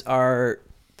guys are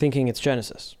thinking it's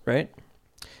Genesis, right?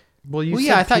 Well, Well,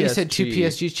 yeah, I thought you said 2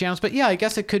 PSG channels, but yeah, I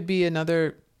guess it could be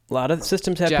another A lot of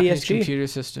systems have Japanese PSG. computer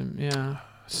system. Yeah,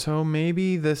 So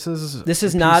maybe this is This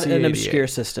is not an PC-88. obscure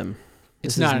system.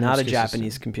 It's This not is an not a obscure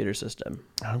Japanese computer system.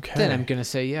 Okay. then I'm gonna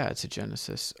say yeah, it's a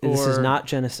Genesis. Or This is not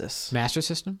Genesis. Master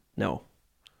System. No.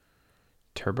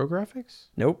 TurboGrafx?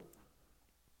 Nope.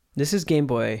 This is Game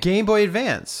Boy. Game Boy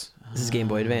Advance. This is Game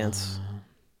Boy Advance.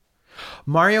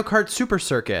 Mario Kart Super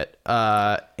Circuit.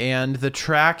 And the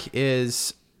track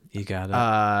is You got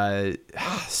it.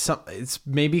 it's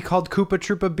maybe called Koopa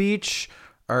Troopa Beach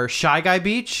or Shy Guy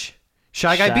Beach.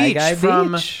 Shy Guy Shy Beach Guy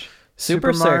from Beach.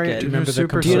 Super Mario- Circuit. Remember the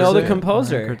Super Do you know the Circuit.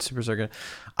 composer? Mario Kart Super Circuit.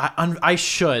 I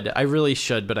should. I really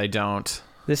should, but I don't.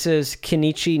 This is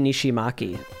Kenichi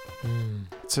Nishimaki.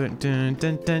 So,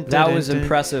 That was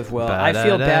impressive, Will. I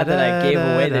feel bad that I gave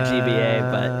away the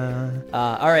GBA, but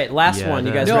all right, last one.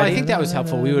 You guys no, ready? I think that was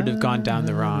helpful. We would have gone down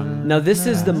the wrong. Now this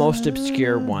is the most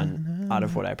obscure one out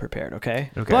of what I prepared,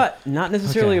 okay? But not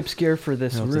necessarily Okay. obscure for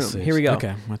this No, room. this is- Here we go.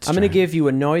 okay, let's I'm going to try. give you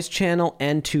a noise channel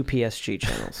and 2 PSG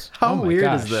channels. How Oh my weird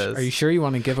gosh. is this? Are you sure you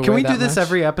want to give away? Can we that do this much?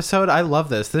 every episode? I love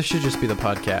this. This should just be the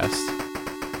podcast.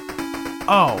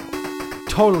 Oh,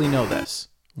 totally know this.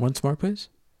 Once more, please.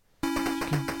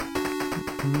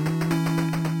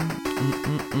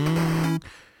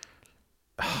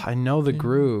 I know the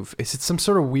groove. Is it some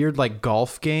sort of weird like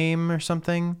golf game or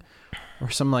something? Or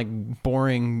some like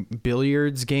boring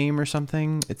billiards game or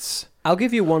something? It's I'll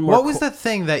give you one more. what was the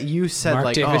thing that you said Mark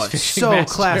like Davis oh it's Fishing so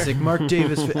Master. classic Mark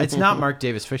Davis it's not Mark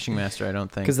Davis Fishing Master I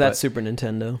don't think Because that's but- Super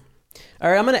Nintendo. All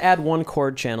right, I'm going to add one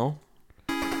chord channel.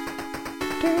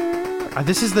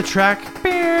 this is the track.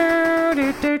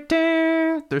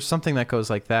 There's something that goes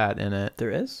like that in it.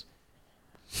 There is?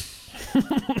 Who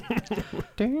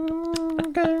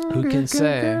can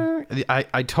say?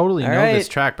 I totally All know right, this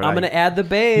track, but I'm going to add the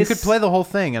bass. You could play the whole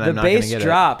thing, and the I'm not going to bass get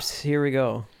drops. Here we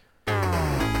go.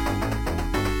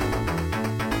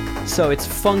 So it's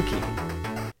funky.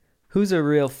 Who's a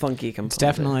real funky composer? It's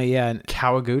definitely it.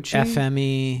 Kawaguchi.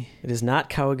 FME It is not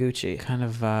Kawaguchi. kind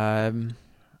of vibe.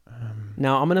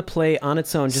 Now I'm gonna play on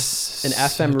its own just an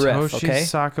FM riff. Satoshi Okay.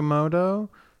 Sakamoto.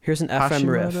 Here's an FM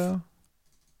riff. Hashimoto?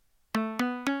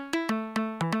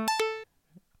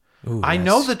 Ooh, I yes.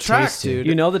 know the track, Tasty. dude.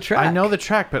 You know the track. I know the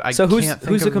track, but I So can't think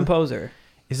who's the of composer?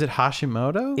 Is it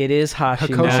Hashimoto? It is Hashimoto.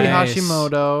 Hakoshi Nice.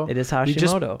 Hashimoto. It is We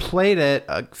just Hashimoto. played it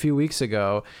a few weeks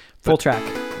ago. Full track.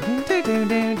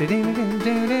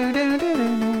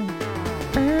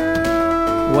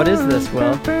 What is this,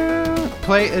 Will?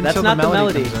 Play until That's the not the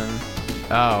melody. melody.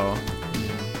 Comes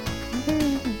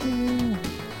in.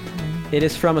 It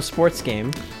is from a sports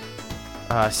game.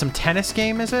 Oh. Some tennis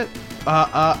game, is it?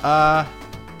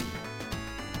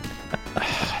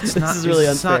 It's This is really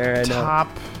it's unfair, Not I know. top.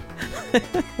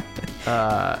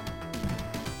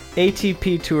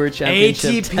 ATP Tour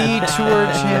Championship. ATP Tour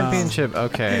Championship.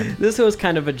 Okay. This was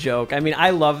kind of a joke. I mean, I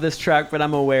love this track, but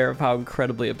I'm aware of how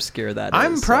incredibly obscure that is.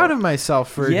 I'm proud of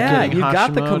myself for Yeah, getting you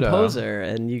got the Hashimoto. composer,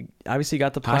 and you obviously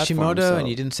got the platform. Hashimoto, so. and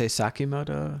you didn't say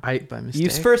Sakimoto by mistake. You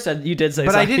first said you did say,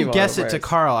 But I didn't Sakimoto guess it to first.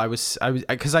 Carl. I was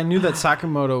because I knew that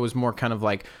Sakamoto was more kind of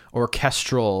like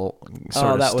orchestral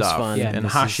sort of that was stuff. fun. Yeah, and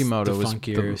this is Hashimoto the was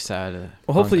funkier the, side.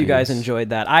 Well, hopefully you guys funkies. enjoyed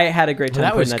that. I had a great time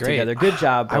That was putting that great. together. Good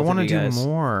job. I want to do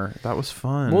more. That was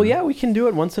fun. Well, yeah, we can do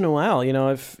it once in a while. You know,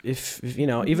 if you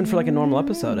know, even for like a normal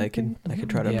episode, I could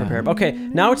try to Yeah. prepare. Okay,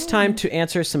 now it's time to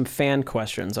answer some fan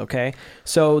questions. Okay,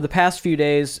 so the past few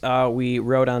days, we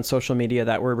wrote on social media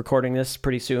that we're recording this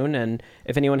pretty soon, and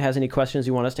if anyone has any questions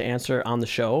you want us to answer on the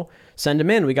show, send them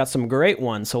in. We got some great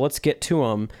ones, so let's get to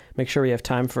them. Make sure we have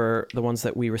time for the ones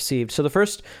that we received. So the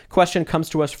first question comes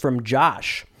to us from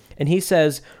Josh. And he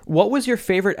says, what was your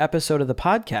favorite episode of the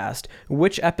podcast?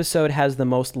 Which episode has the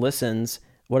most listens?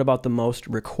 What about the most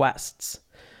requests?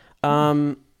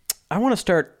 I want to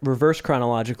start reverse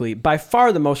chronologically. By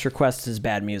far, the most requests is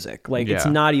Bad Music. Like, it's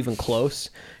Yeah. not even close.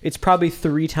 It's probably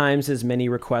 3 times as many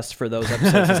requests for those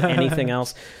episodes as anything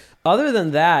else. Other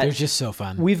than that, They're just so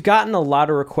fun. we've gotten a lot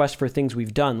of requests for things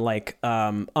we've done, like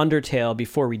Undertale.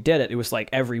 Before we did it, it was like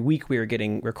every week we were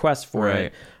getting requests for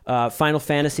it. Final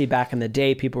Fantasy back in the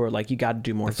day, people were like, you got to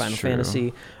do more That's Final true.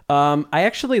 Fantasy. I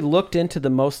actually looked into the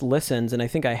most listens, and I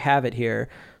think I have it here.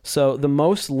 So the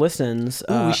most listens...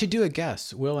 Ooh, we should do a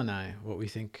guess, Will and I, what we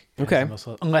think. has Okay. the most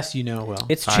unless you know, Will.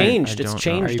 It's I changed. don't It's know. Are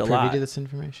changed you a privy lot. to this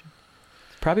information?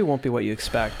 Probably won't be what you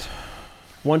expect.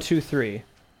 1, 2, 3.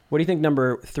 What do you think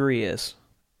number 3 is?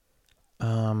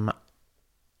 I'm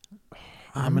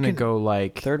gonna go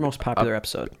like Third most popular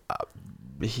episode.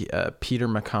 Peter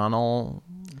McConnell.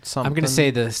 Something. I'm going to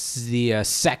say the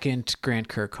second Grant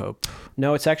Kirkhope.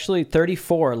 No, it's actually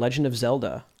 34, Legend of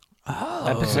Zelda. Oh,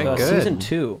 Episode, good. season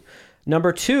 2.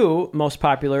 Number 2 most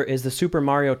popular is the Super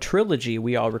Mario trilogy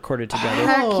we all recorded together.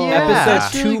 Heck yeah. Episode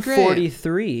That's really great.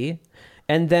 243.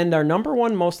 And then our number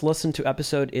 1 most listened to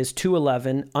episode is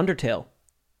 211, Undertale.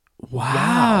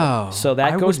 Wow. So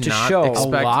that I goes would to not show a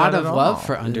expect lot that of at love all.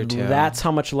 for Undertale. that's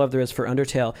how much love there is for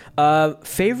Undertale.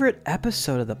 Favorite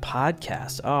episode of the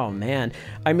podcast? Oh, man.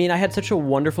 I mean, I had such a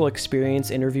wonderful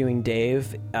experience interviewing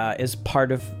Dave as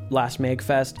part of Last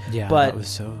Magfest. Yeah, but that was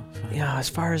so fun. yeah, as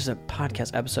far as a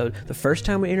podcast episode, the first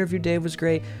time we interviewed Dave was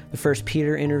great. The first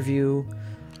Peter interview.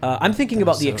 I'm thinking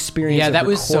about the experience Yeah, of that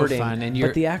was so recording, fun, and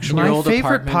but the actual... your My old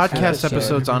favorite apartment podcast episode.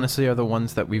 episodes, honestly, are the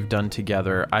ones that we've done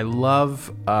together. I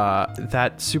love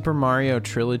that Super Mario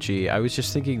trilogy. I was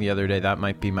just thinking the other day that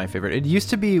might be my favorite. It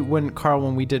used to be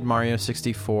when we did Mario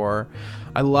 64.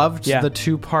 I loved the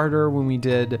 2-parter when we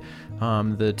did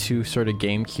the 2 sort of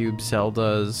GameCube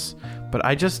Zeldas. But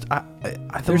the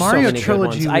There's so Mario many good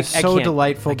trilogy ones. was I so can't-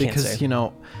 delightful I can't because, say.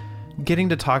 Getting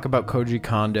to talk about Koji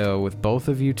Kondo with both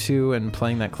of you two and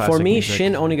playing that classic For me, music,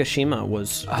 Shin Onigashima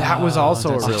was that was also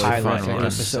a that's a really highlight. fun It one.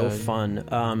 was so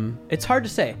fun. It's hard to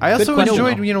say. I also Good question,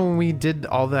 enjoyed, though. when we did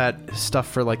all that stuff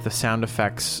for like the sound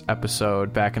effects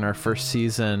episode back in our first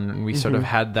season. We sort of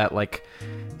had that like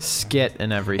skit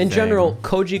and everything. In general,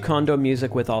 Koji Kondo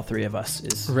music with all 3 of us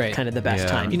is Right. kind of the best Yeah.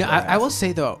 time. You know, to I have. will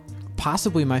say though,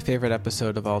 possibly my favorite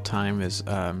episode of all time is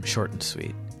Short and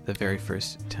Sweet, the very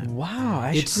first time. Wow, I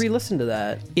It's- should re-listen to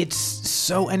that. It's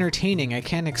so entertaining. I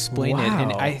can't explain it,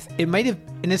 and Wow. it might have,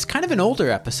 and it's kind of an older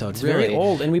episode. It's really very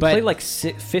old, and we but played like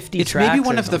 50 It's tracks. maybe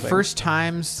one or of the something. first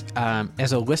times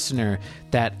as a listener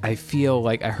that I feel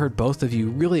like I heard both of you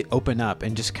really open up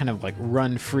and just kind of like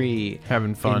run free,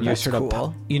 Having fun. in your That's sort of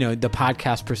cool. the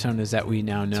podcast personas that we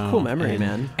now know. cool memory, And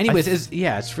man. Anyways,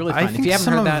 it's really I fun. If think you haven't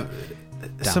some heard of- that.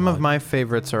 Some of download. my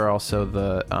favorites are also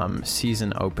the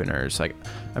season openers. Like,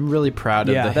 I'm really proud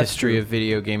of Yeah, the that's history true. of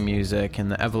video game music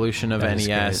and the evolution of That is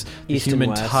NES, great. the East and Human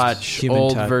West. Touch, Human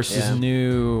old Touch, versus yeah.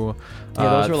 new. Yeah,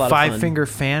 those were a lot of fun. 5-Finger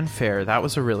Fanfare. That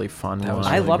was a really fun That one. was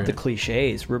I really love great. the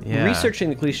cliches. Yeah. Researching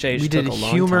the cliches we took did a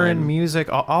long humor time. and music.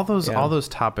 All those Yeah. all those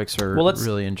topics are Well, let's-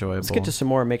 really enjoyable. Let's get to some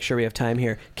more. Make sure we have time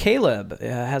here. Caleb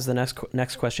has the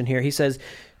next question here. He says,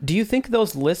 Do you think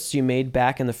those lists you made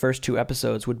back in the first 2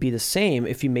 episodes would be the same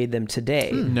if you made them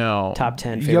today? No. Top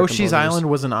 10 favorite Yoshi's composers. Island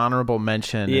was an honorable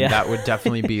mention, Yeah. and that would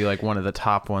definitely be like one of the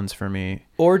top ones for me.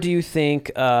 Or do you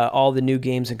think all the new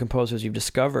games and composers you've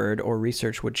discovered or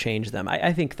researched would change them?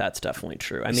 I think that's definitely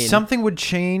true. I mean, Something would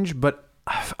change, but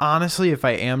honestly, if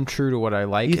I am true to what I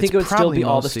like, you think it's it would still probably be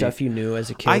all the mostly- stuff you knew as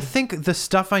a kid? I think the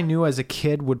stuff I knew as a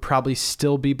kid would probably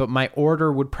still be, but my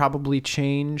order would probably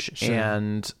change,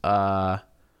 and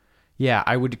yeah,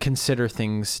 I would consider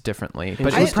things differently. But it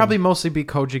would Interesting. probably mostly be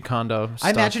Koji Kondo stuff.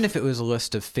 I imagine if it was a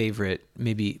list of favorite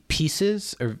maybe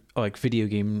pieces or like video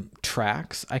game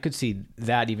tracks, I could see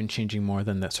that even changing more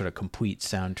than the sort of complete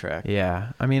soundtrack.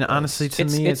 Yeah, I mean, honestly, to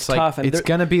It's- me, it's it's like tough, and it's there-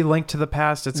 gonna be Link to the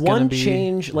Past. It's gonna one be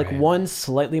change, like one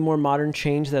slightly more modern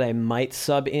change that I might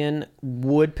sub in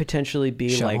would potentially be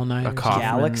Shovel like Knight or Kaufman.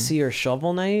 Galaxy or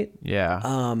Shovel Knight. Yeah.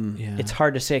 Yeah. It's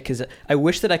hard to say because I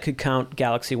wish that I could count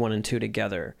Galaxy 1 and 2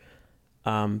 together,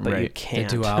 but you Right. The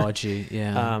can't. duology,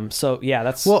 yeah. So yeah,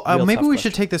 that's Well, real maybe tough we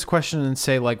question. should take this question and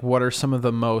say, like, what are some of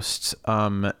the most,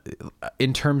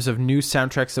 in terms of new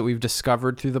soundtracks that we've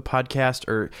discovered through the podcast,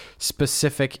 or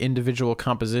specific individual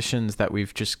compositions that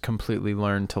we've just completely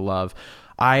learned to love?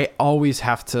 I always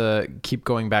have to keep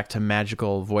going back to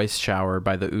Magical Voice Shower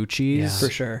by the Uchis. Yeah. For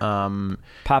sure. Which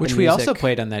Poppin' we music. also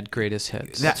played on that Greatest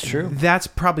Hits. That's true. That's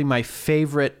probably my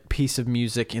favorite piece of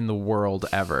music in the world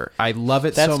ever. I love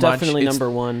it That's so much. definitely It's-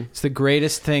 number one. It's the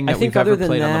greatest thing I that think we've other ever than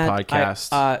played that, on the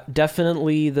podcast.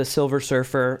 definitely the Silver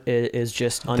Surfer is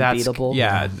just unbeatable.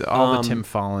 Yeah, all Um, the Tim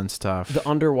Fallon stuff. The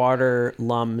underwater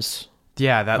Lums.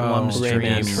 Yeah, that Lum's Rayman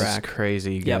Dream is track.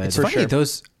 crazy good. Yeah, It's for funny, sure.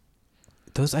 those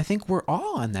I think were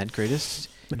all on that Greatest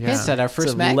Yeah. Hits at our It's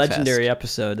first a Magfest. legendary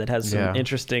episode that has some Yeah.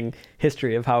 interesting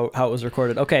history of how it was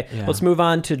recorded. Okay, Yeah. let's move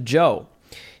on to Joe.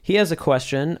 He has a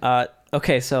question.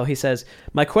 Okay, so he says,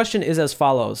 "My question is as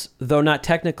follows, though not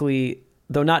technically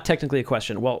a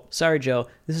question." Well, sorry, Joe.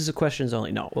 This is a questions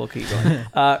only. No, we'll keep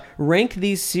going. Rank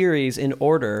these series in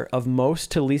order of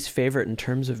most to least favorite in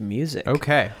terms of music.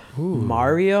 Okay.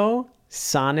 Mario,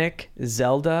 Sonic,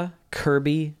 Zelda,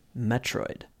 Kirby,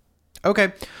 Metroid.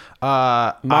 Okay.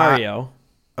 Mario.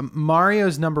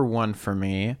 Mario's number one for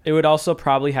me. It would also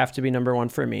probably have to be number one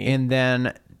for me. And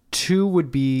then 2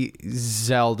 would be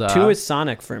Zelda. 2 is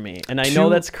Sonic for me, and I know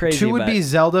that's crazy. 2 would but be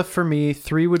Zelda for me.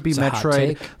 3 would be It's a hot Metroid.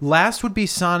 take. Last would be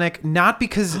Sonic, not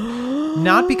because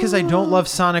I don't love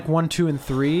Sonic 1, 2, and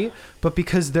 3, but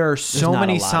because there are so not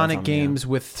many a lot of Sonic them, games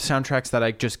with soundtracks that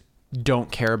I just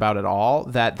don't care about at all.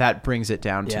 That brings it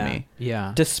down to Yeah. me.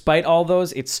 Yeah. Despite all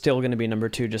those, it's still going to be number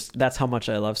 2. Just that's how much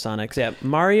I love Sonic. So yeah,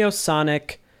 Mario,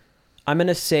 Sonic. I'm going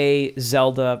to say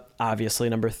Zelda, obviously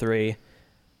number 3.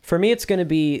 For me, it's going to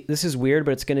be. This is weird,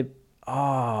 but it's going to.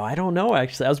 Oh, I don't know.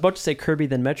 Actually, I was about to say Kirby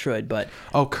then Metroid, but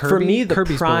Oh, Kirby. for me, the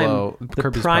Kirby's Prime, below. the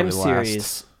Kirby's Prime probably last.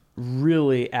 series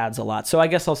really adds a lot. So I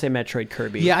guess I'll say Metroid,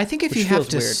 Kirby. Yeah, I think if which you have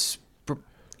feels to,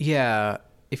 weird.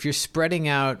 if you're spreading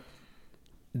out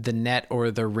the net or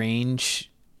the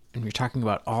range, and you're talking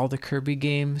about all the Kirby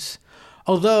games,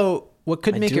 although what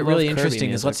could I make do it really love Kirby interesting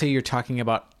is, let's music. say you're talking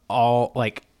about all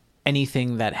like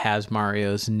anything that has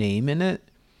Mario's name in it.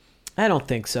 I don't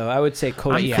think so. I would say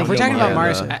Koji. I'm If we're thinking talking about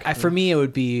Mario, Mario, for me it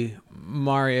would be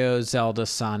Mario, Zelda,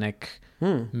 Sonic,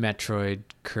 Metroid,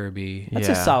 Kirby. That's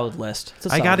Yeah. a solid list. It's a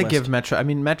I solid got to list. give Metroid. I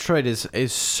mean, Metroid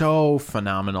is so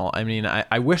phenomenal. I mean,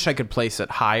 I wish I could place it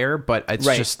higher, but it's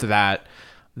Right. just that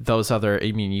those other.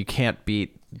 I mean, you can't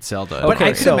beat Zelda. But Okay,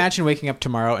 I could so- imagine waking up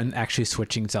tomorrow and actually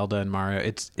switching Zelda and Mario.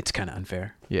 It's kind of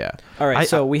unfair. Yeah. All right,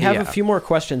 so we have yeah. a few more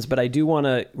questions, but I do want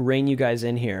to rein you guys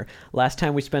in here. Last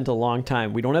time we spent a long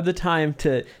time. We don't have the time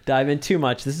to dive in too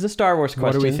much. This is a Star Wars What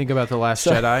question. do we think about The Last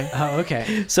Jedi? Oh,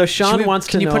 okay. So Sean wants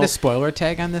to know. Can you put a spoiler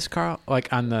tag on this, Carl?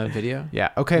 Like on the video? Yeah.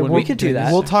 Okay. When we could do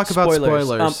that. We'll talk about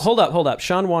spoilers. Hold up.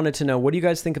 Sean wanted to know, what do you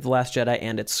guys think of The Last Jedi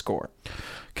and its score?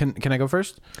 Can I go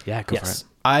first? Yeah, go Yes. for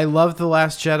it. I love The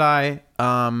Last Jedi.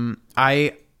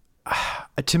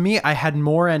 To me, I had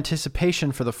more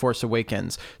anticipation for The Force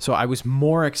Awakens, so I was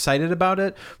more excited about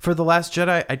it. For The Last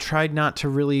Jedi, I tried not to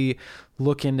really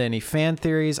look into any fan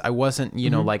theories. I wasn't,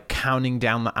 like counting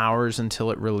down the hours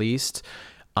until it released.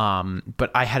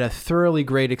 But I had a thoroughly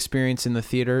great experience in the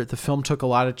theater. The film took a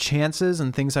lot of chances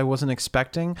and things I wasn't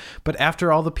expecting. But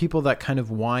after all the people that kind of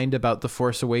whined about The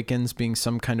Force Awakens being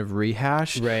some kind of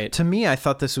rehash, Right. to me, I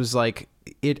thought this was like,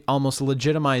 it almost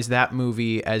legitimized that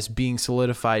movie as being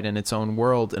solidified in its own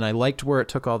world. And I liked where it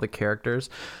took all the characters.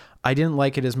 I didn't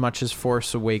like it as much as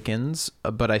Force Awakens,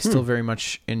 but I still very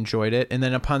much enjoyed it. And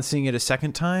then upon seeing it a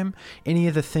second time, any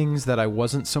of the things that I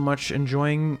wasn't so much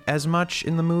enjoying as much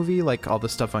in the movie, like all the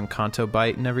stuff on Canto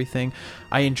Bight and everything,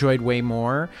 I enjoyed way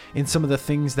more. And some of the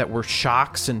things that were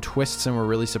shocks and twists and were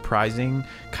really surprising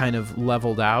kind of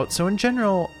leveled out. So in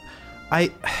general,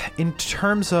 in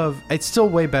terms of, it's still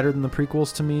way better than the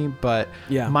prequels to me, but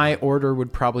my order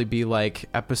would probably be like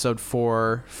episode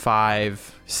 4,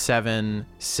 5, 7,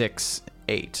 6,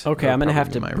 8. Okay, I'm gonna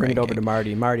have to bring it over to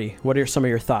Marty. Marty, what are some of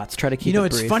your thoughts? Try to keep it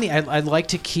brief. It's funny. I'd like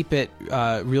to keep it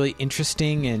really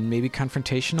interesting and maybe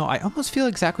confrontational. I almost feel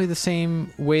exactly the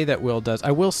same way that Will does.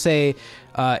 I will say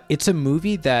it's a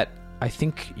movie that I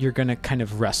think you're going to kind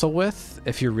of wrestle with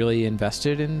if you're really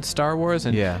invested in Star Wars.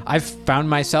 And I've found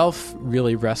myself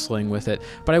really wrestling with it.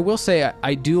 But I will say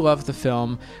I do love the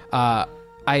film.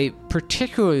 I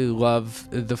particularly love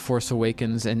The Force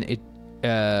Awakens, and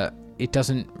it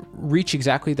doesn't reach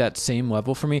exactly that same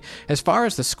level for me. As far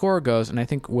as the score goes, and I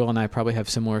think Will and I probably have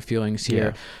similar feelings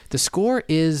here, the score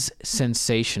is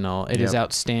sensational. It is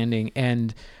outstanding.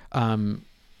 And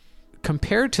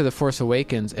compared to The Force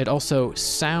Awakens, it also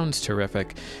sounds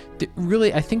terrific.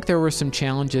 Really, I think there were some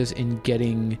challenges in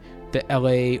getting the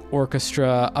LA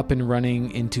orchestra up and running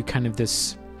into kind of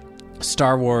this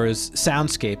Star Wars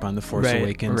soundscape on The Force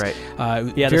Awakens.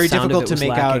 Very difficult to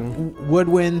make out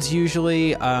woodwinds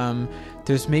usually.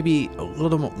 There's maybe a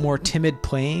little more timid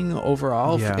playing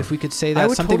overall, if we could say that.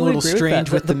 Something totally a little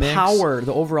strange with the mix.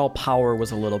 The overall power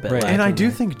was a little bit lacking. And I do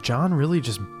think John really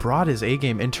just brought his A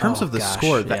game in terms of the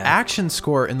score. The action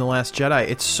score in The Last Jedi,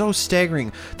 it's so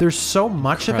staggering. There's so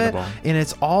much of it, and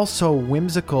it's all so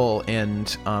whimsical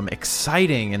and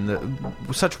exciting, and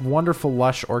such wonderful,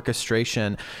 lush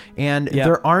orchestration. And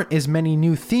there aren't as many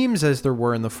new themes as there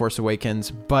were in The Force Awakens,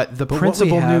 but the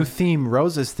principal new theme,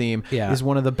 Rose's theme, is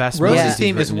one of the best. Rose's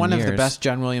theme is one of the best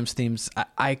John Williams themes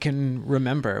I can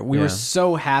remember. We were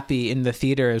so happy in the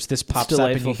theater as this pops up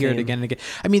and you hear it again and again.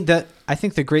 I mean, I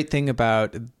think the great thing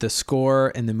about the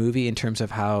score and the movie in terms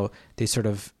of how they sort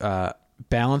of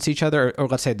balance each other, or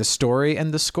let's say the story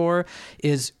and the score,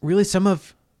 is really some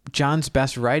of John's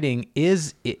best writing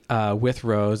is with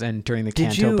Rose and during the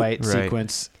Canto Bight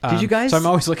sequence. Did you guys? So I'm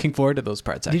always looking forward to those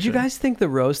parts. Actually. Did you guys think the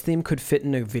Rose theme could fit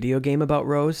in a video game about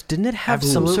Rose? Didn't it have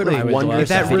some sort of wondrous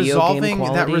video game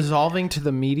quality? That resolving to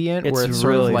the median, where it's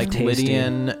sort really of like tasty.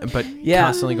 Lydian, but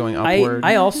constantly going upward.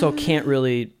 I also can't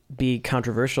really be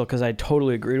controversial because I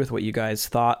totally agreed with what you guys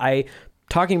thought.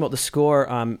 Talking about the score,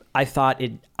 I thought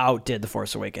it outdid The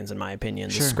Force Awakens, in my opinion.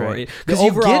 The score, because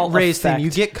you get Rey's theme, you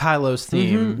get Kylo's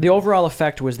theme. The overall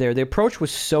effect was there. The approach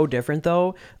was so different,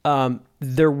 though.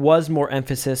 There was more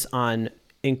emphasis on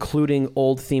including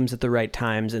old themes at the right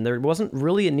times, and there wasn't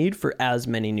really a need for as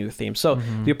many new themes. So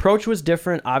the approach was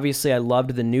different. Obviously, I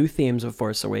loved the new themes of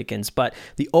Force Awakens, but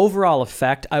the overall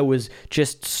effect, I was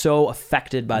just so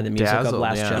affected by the music of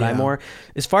Last Jedi more.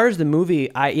 As far as the movie,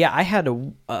 I had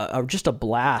just a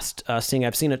blast seeing.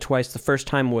 I've seen it twice. The first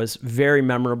time was very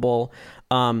memorable.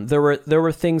 There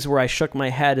were things where I shook my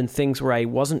head and things where I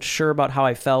wasn't sure about how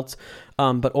I felt,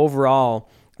 but overall,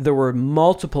 there were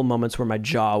multiple moments where my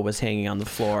jaw was hanging on the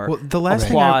floor. Well, the last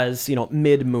applause,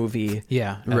 mid-movie.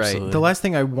 Yeah, absolutely. Right. The last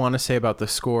thing I want to say about the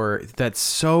score that's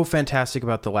so fantastic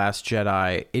about The Last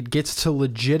Jedi, it gets to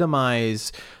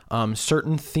legitimize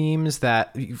certain themes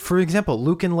that, for example,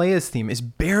 Luke and Leia's theme is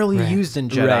barely used in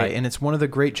Jedi, and it's one of the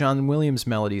great John Williams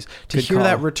melodies. To hear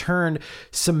that returned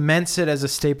cements it as a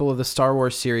staple of the Star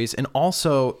Wars series, and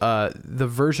also the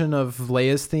version of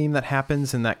Leia's theme that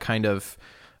happens in that kind of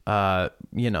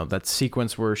that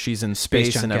sequence where she's in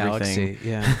space and everything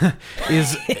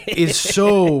is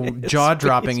so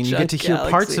jaw-dropping, and you get to hear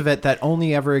parts of it that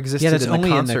only ever existed in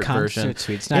the concert version.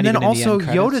 And then also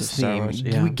Yoda's theme.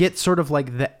 You get sort of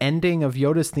like the ending of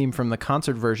Yoda's theme from the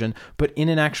concert version, but in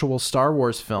an actual Star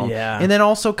Wars film. And then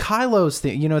also Kylo's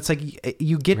theme. It's like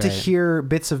you get to hear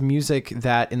bits of music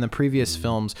that in the previous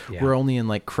films were only in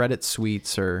like credit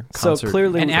suites or concert. So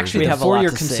clearly, and actually, the For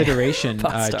Your Consideration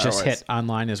just hit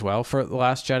online as well for The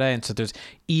Last Jedi, and so there's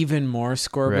even more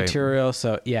score material.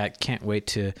 So can't wait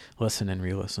to listen and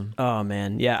re-listen. Oh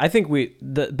man, I think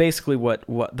basically what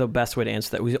the best way to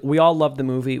answer that, we all love the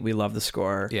movie, we love the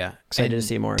score. Excited to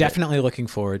see more. Definitely looking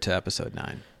forward to episode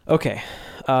 9. Okay,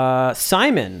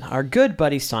 Simon, our good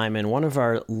buddy Simon, one of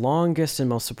our longest and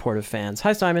most supportive fans.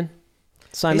 Hi Simon.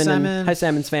 Hi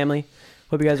Simon's family.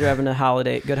 Hope you guys are having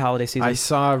a good holiday season. I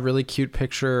saw a really cute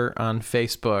picture on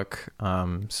Facebook.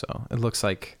 So it looks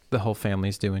like the whole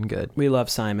family's doing good. We love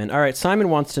Simon. All right, Simon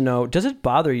wants to know, does it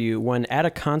bother you when at a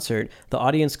concert the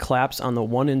audience claps on the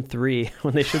 1 and 3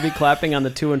 when they should be clapping on the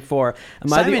 2 and 4?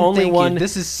 Am I Simon, the only thank you. one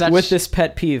This is such with this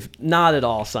pet peeve? Not at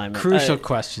all, Simon. crucial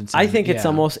question. I Simon. think it's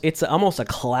Yeah. almost a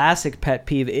classic pet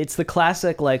peeve. It's the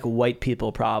classic like white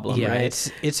people problem, Yeah,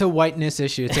 right? it's a whiteness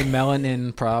issue. It's a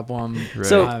melanin problem.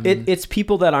 So it's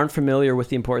people that aren't familiar with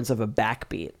the importance of a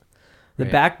backbeat. The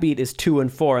backbeat is 2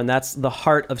 and 4, and that's the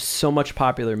heart of so much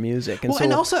popular music. And Well,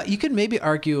 and also you could maybe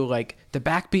argue like the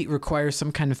backbeat requires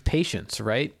some kind of patience,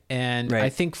 right? And I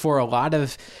think for a lot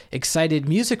of excited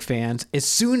music fans, as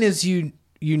soon as you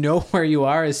know where you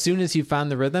are, as soon as you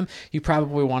found the rhythm, you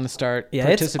probably want to start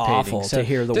participating. It's awful to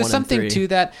hear the 1 and 3. There's something to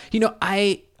that. You know,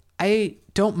 I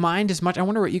don't mind as much. I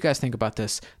wonder what you guys think about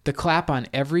this. The clap on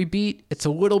every beat, it's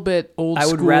a little bit old school.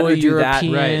 I would rather do that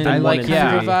European. than I like 1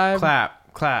 and 3. vibe.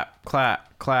 Clap.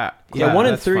 Yeah, 1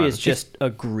 and That's 3 fun. is just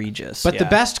egregious. But the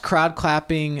best crowd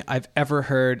clapping I've ever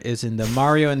heard is in the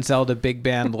Mario and Zelda Big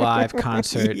Band live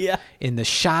concert. In the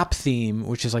shop theme,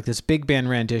 which is like this big band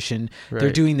rendition. They're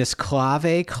doing this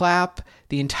clave clap.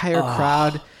 The entire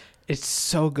crowd. It's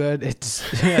so good. It's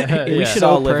We should so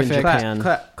all live in perfect. Japan.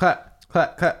 Clap.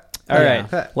 All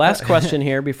right. Last question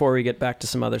here before we get back to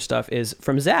some other stuff is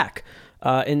from Zach.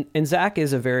 And Zach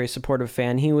is a very supportive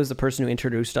fan. He was the person who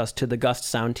introduced us to the Gust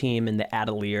sound team and the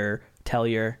Atelier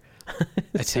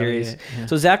series. Yeah.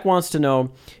 So Zach wants to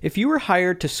know, if you were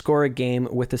hired to score a game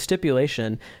with the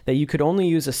stipulation that you could only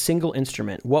use a single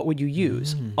instrument, what would you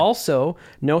use? Also,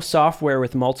 no software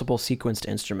with multiple sequenced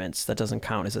instruments. That doesn't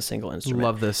count as a single instrument.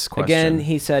 Love this question. Again,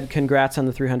 he said, congrats on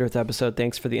the 300th episode.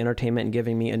 Thanks for the entertainment and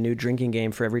giving me a new drinking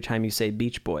game for every time you say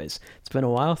Beach Boys. It's been a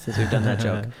while since we've done that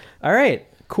joke. All right.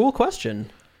 Cool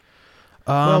question.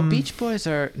 Well, Beach Boys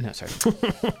are... No, sorry.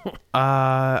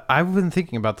 I've been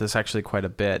thinking about this actually quite a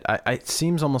bit. It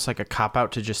seems almost like a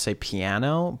cop-out to just say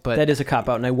piano, but... That is a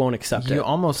cop-out, and I won't accept it. You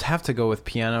almost have to go with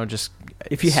piano, just...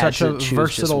 If you had such to a choose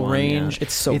versatile just one, range. yeah.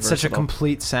 It's so It's such a versatile.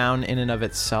 complete sound in and of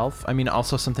itself. I mean,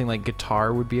 also something like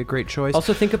guitar would be a great choice.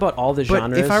 Also, think about all the But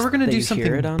genres. if I were going to that do you hear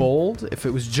something it on. bold, if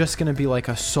it was just going to be like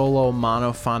a solo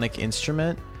monophonic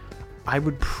instrument, I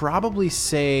would probably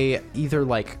say either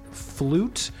like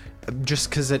flute, just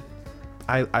because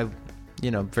I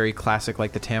very classic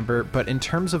like the timbre. But in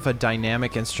terms of a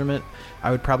dynamic instrument,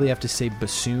 I would probably have to say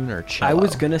bassoon or cello. I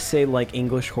was gonna say like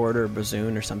English horn or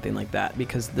bassoon or something like that,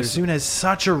 because there's bassoon has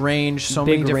such a range, so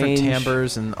Big many different range.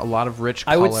 timbres and a lot of rich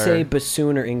color. I would say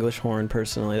bassoon or English horn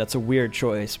personally. That's a weird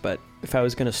choice, but if I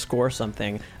was going to score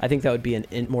something, I think that would be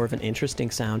more of an interesting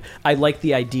sound. I like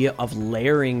the idea of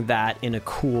layering that in a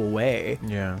cool way.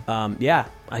 Yeah.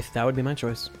 That would be my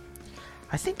choice.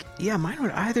 I think, mine would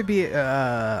either be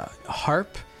a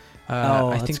harp. Oh,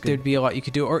 I that's think good. there'd be a lot you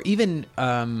could do, or even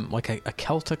like a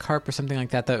Celtic harp or something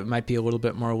like that. That might be a little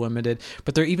bit more limited.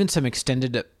 But there are even some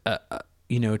extended,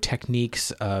 techniques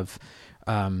of,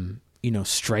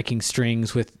 striking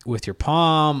strings with your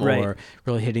palm, Right. or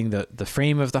really hitting the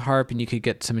frame of the harp, and you could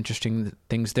get some interesting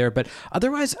things there. But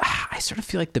otherwise, I sort of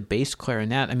feel like the bass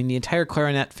clarinet. I mean, the entire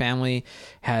clarinet family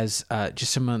has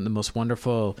just some of the most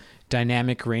wonderful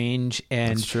dynamic range,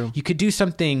 and That's true. you could do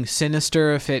something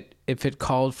sinister if it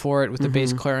called for it with the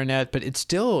bass clarinet, but it's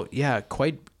still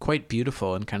quite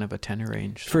beautiful and kind of a tenor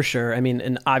range. For sure. I mean,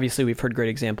 and obviously we've heard great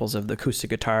examples of the acoustic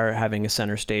guitar having a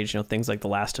center stage, things like The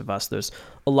Last of Us. There's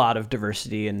a lot of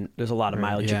diversity and there's a lot of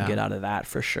mileage you can get out of that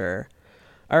for sure.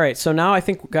 All right, so now I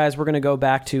think, guys, we're going to go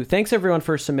back to... Thanks, everyone,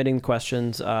 for submitting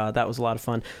questions. That was a lot of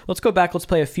fun. Let's go back. Let's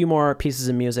play a few more pieces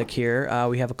of music here.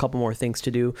 We have a couple more things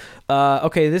to do.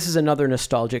 Okay, this is another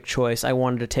nostalgic choice. I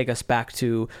wanted to take us back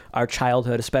to our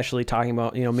childhood, especially talking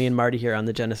about, me and Marty here on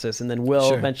the Genesis, and then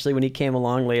Will, eventually, when he came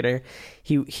along later,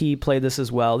 he played this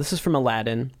as well. This is from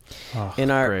Aladdin. In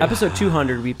our great. episode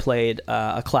 200, we played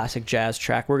a classic jazz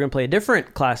track. We're going to play a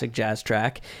different classic jazz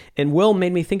track, and Will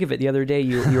made me think of it the other day.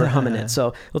 You were humming it.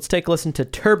 So let's take a listen to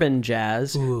Turban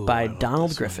Jazz by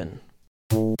Donald Griffin.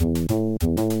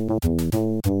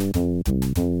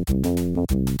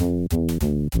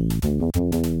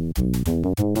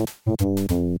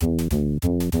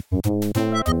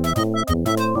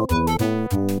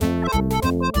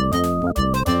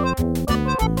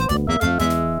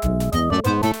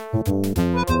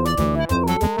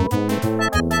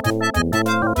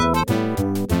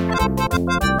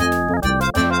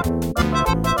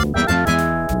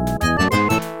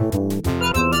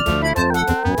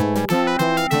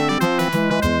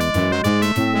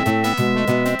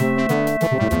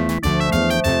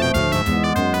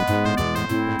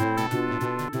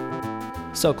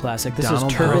 So classic. This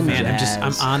Donald is Turbine Griffin.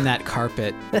 Jazz. I'm on that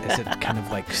carpet as it kind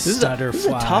of like stutter this is a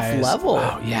flies. tough level.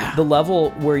 Oh, yeah. The level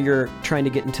where you're trying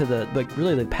to get into the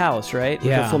really the palace, right? With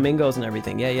Yeah. the flamingos and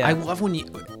everything. Yeah. I love when you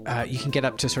can get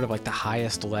up to sort of like the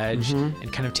highest ledge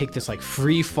and kind of take this like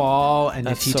free fall, and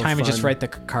That's if you so time it just fun. right, the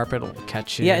carpet will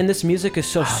catch you. Yeah, and this music is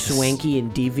so swanky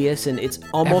and devious, and it's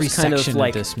almost kind of section of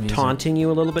like this music. taunting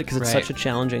you a little bit because it's Right. such a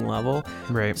challenging level.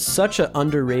 Right. Such an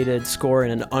underrated score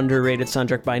and an underrated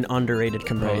soundtrack by an underrated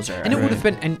composer. And it would have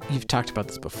been, and you've talked about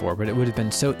this before, but it would have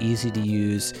been so easy to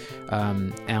use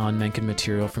Alan Menken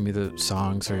material from either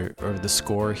songs or the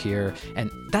score here. And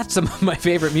that's some of my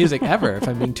favorite music ever, if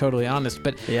I'm being totally honest.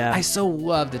 But Yeah. I so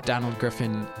love that Donald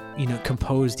Griffin,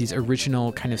 composed these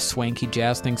original kind of swanky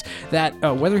jazz things that,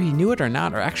 whether he knew it or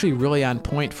not, are actually really on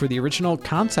point for the original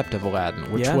concept of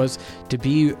Aladdin, which Yeah. was to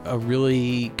be a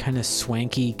really kind of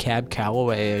swanky Cab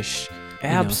Calloway-ish.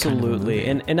 Absolutely.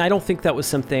 And I don't think that was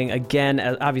something, again,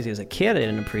 obviously as a kid I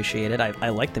didn't appreciate it. I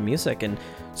liked the music, and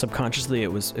subconsciously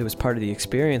it was part of the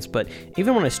experience. But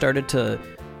even when I started to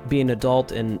be an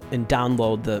adult and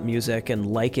download the music and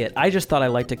like it, I just thought I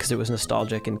liked it because it was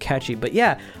nostalgic and catchy. But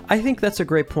yeah, I think that's a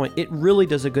great point. It really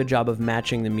does a good job of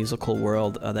matching the musical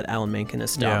world that Alan Menken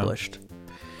established.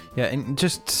 Yeah, and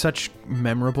just such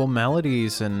memorable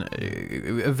melodies and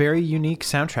a very unique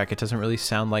soundtrack. It doesn't really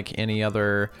sound like any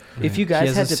other. If you He guys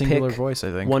has had a to singular pick voice,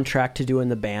 I think. one track to do in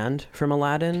the band from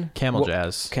Aladdin, Camel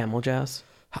Jazz. Camel Jazz.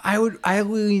 I would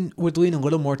lean a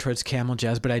little more towards Camel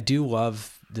Jazz, but I do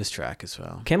love this track as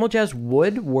well. Camel Jazz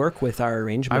would work with our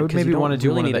arrangement. I would 'cause you maybe don't want to do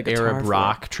really one of need the a guitar Arab for it.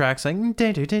 rock tracks, like maybe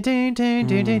Maybe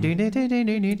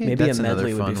a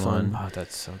medley would be fun. Oh,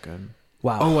 that's so good.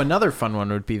 Wow. Oh, another fun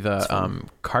one would be the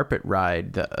carpet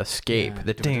ride, the escape, Yeah.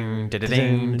 the ding,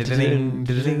 ding, ding,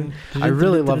 ding. I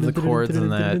really love the chords in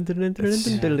that.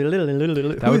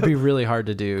 That would be really hard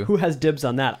to do. Who has dibs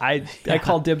on that? I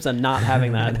call dibs on not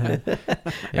having that.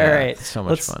 Yeah, All right, it's so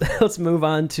much fun. Let's move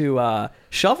on to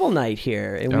Shovel Knight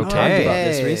here, and we talked Okay. about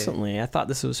this recently. I thought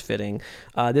this was fitting.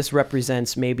 This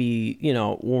represents maybe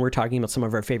when we're talking about some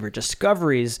of our favorite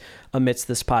discoveries amidst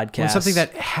this podcast. Well, something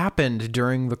that happened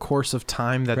during the course of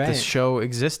time that Right. this show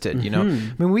existed, I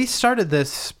mean, we started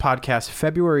this podcast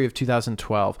February of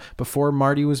 2012, before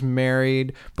Marty was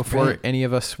married, before Right. any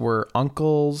of us were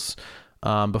uncles,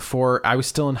 before I was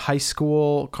still in high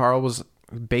school. Carl was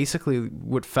basically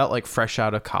what felt like fresh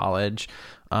out of college.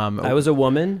 I was a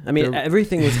woman. I mean,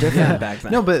 everything was different back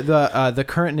then. No, but the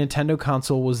current Nintendo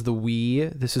console was the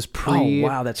Wii. This is pre Oh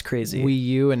wow, that's crazy. Wii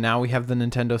U, and now we have the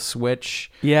Nintendo Switch.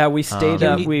 Yeah, we stayed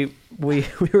up. Yeah, We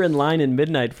were in line in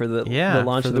midnight for the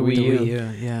launch for of the the Wii U. Wii U.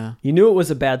 Yeah. You knew it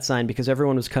was a bad sign because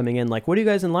everyone was coming in like, "What are you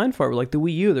guys in line for?" We're like, "The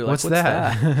Wii U." They're like, What's "What's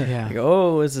that?" Yeah. I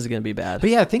go, "Oh, this is gonna be bad." But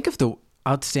yeah, think of the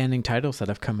outstanding titles that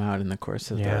have come out in the course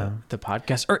of the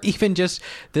podcast, or even just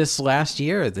this last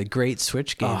year, the great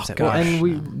Switch games. that Well,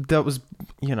 we- and that was,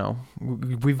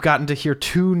 we've gotten to hear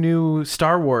 2 new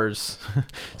Star Wars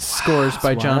scores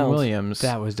by That's John wild. Williams.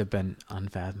 that would have been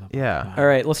unfathomable. Yeah. All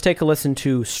right, let's take a listen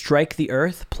to "Strike the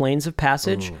Earth: Plains of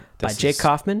Passage" Ooh, by this Jake is-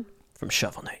 Kaufman from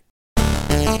Shovel Knight.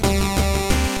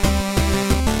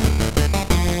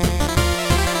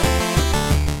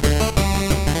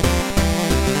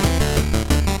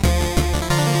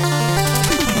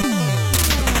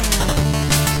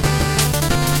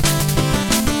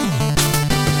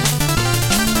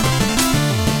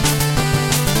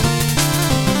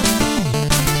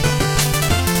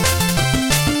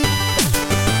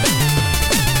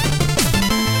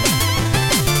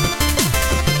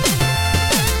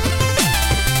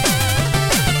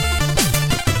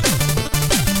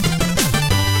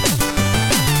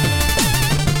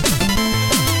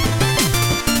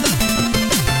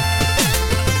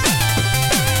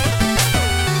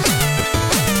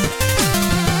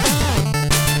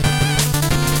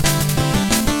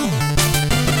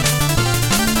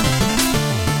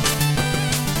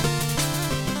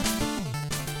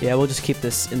 Yeah, we'll just keep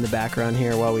this in the background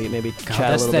here while we maybe God, chat a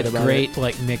that's little that bit about great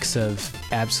like mix of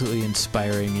absolutely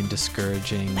inspiring and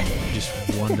discouraging, just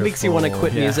wonderful. it. Makes you want to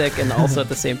quit Yeah. music and also at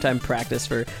the same time practice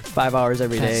for 5 hours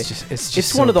every day. That's just, it's just It's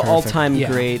so one of the perfect. all-time Yeah.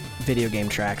 great video game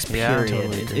tracks, Yeah, period.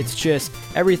 totally agree. It's just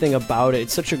everything about it.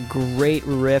 It's such a great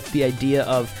riff, the idea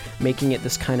of making it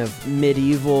this kind of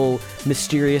medieval,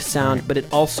 mysterious sound, but it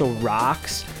also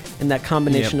rocks. And that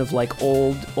combination of like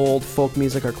old folk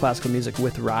music or classical music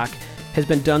with rock has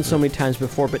been done so many times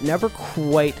before, but never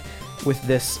quite with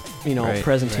this, Right,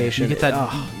 presentation. You get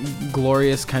that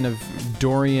glorious kind of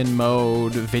Dorian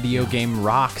mode video game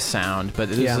rock sound, but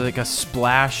there's like a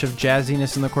splash of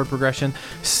jazziness in the chord progression.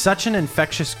 Such an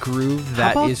infectious groove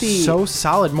that is so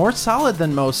solid, more solid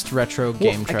than most retro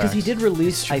game tracks. Because he did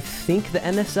release, I think, the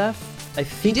NSF. I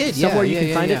think he did, somewhere you can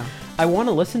yeah, find yeah. it. I want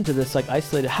to listen to this like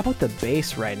isolated. How about the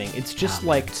bass writing? It's just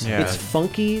it's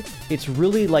funky. It's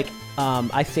really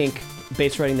I think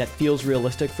bass writing that feels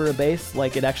realistic for a bass.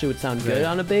 Like it actually would sound good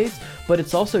on a bass, but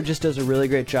it's also just does a really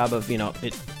great job of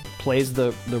it plays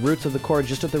the roots of the chord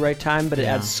just at the right time, but it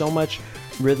adds so much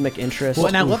rhythmic interest. Well,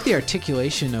 and I love the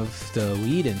articulation of the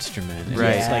lead instrument.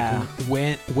 Right. It's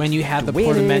like when you have the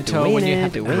portamento, when you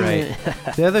have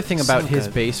The other thing about his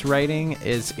good. bass writing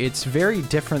is it's very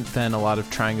different than a lot of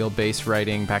triangle bass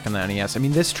writing back in the NES. I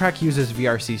mean, this track uses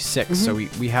VRC6, so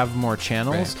we have more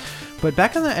channels. Right. But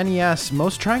back in the NES,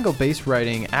 most triangle bass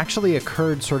writing actually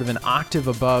occurred sort of an octave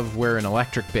above where an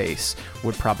electric bass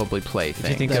would probably play things. If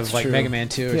you think of like true. Mega Man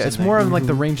 2 or something. It's more in like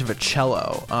the range of a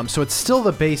cello. So it's still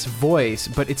the bass voice,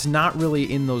 but it's not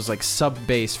really in those like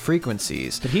sub-bass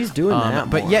frequencies. But he's doing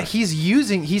that But more. yet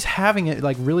he's having it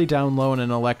like really down low in an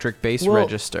electric bass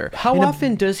register. How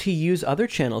often does he use other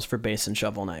channels for bass in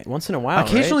Shovel Knight? Once in a while,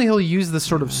 Occasionally right? he'll use the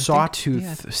sort of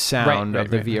sawtooth sound Right, of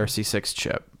the right. VRC6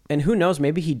 chip. And who knows?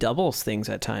 Maybe he doubles things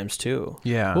at times too.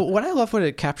 Yeah. Well, what I love what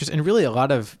it captures, and really a lot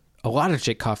of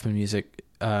Jake Kaufman music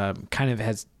kind of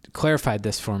has clarified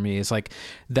this for me, is like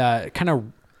the kind of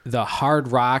the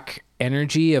hard rock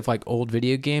energy of like old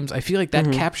video games. I feel like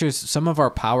that captures some of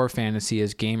our power fantasy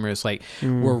as gamers. Like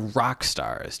we're rock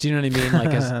stars. Do you know what I mean?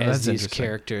 Like as these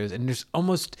characters, and there's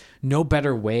almost no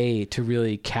better way to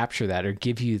really capture that or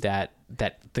give you that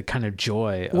the kind of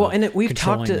joy. Well, of and we've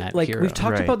talked controlling that hero. we've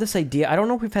talked Right. about this idea. I don't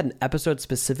know if we've had an episode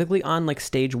specifically on like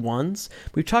stage ones.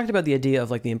 We've talked about the idea of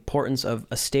like the importance of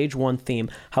a stage one theme,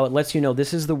 how it lets you know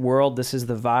this is the world, this is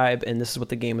the vibe, and this is what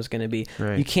the game is going to be.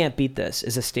 Right. You can't beat this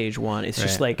as a stage one. It's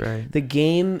just like right. the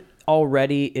game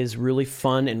already is really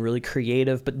fun and really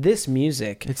creative, but this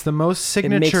music, It's the most makes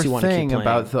signature you wanna keep thing playing.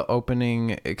 about the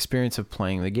opening experience of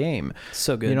playing the game.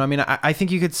 so good. You know, I mean, I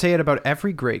think you could say it about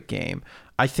every great game.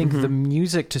 I think the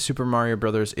music to Super Mario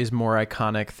Brothers is more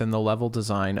iconic than the level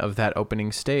design of that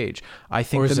opening stage. I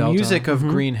think Or the Zelda. music of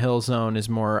Green Hill Zone is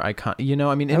more iconic. You know,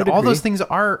 I mean, and would all agree. those things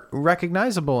are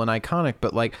recognizable and iconic,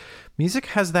 but like music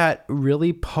has that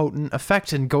really potent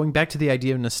effect. And going back to the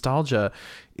idea of nostalgia,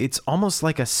 it's almost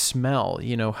like a smell,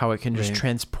 you know, how it can just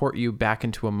transport you back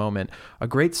into a moment. A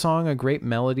great song, a great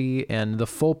melody, and the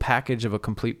full package of a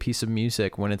complete piece of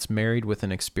music, when it's married with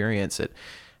an experience, it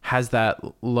has that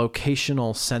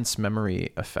locational sense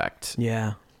memory effect.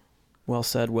 Yeah. Well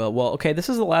said, Will. Well, okay, this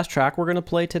is the last track we're going to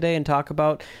play today and talk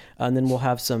about, and then we'll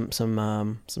have some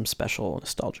special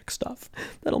nostalgic stuff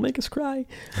that'll make us cry.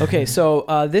 Okay,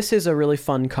 so this is a really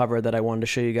fun cover that I wanted to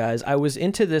show you guys. I was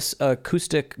into this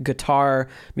acoustic guitar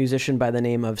musician by the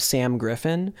name of Sam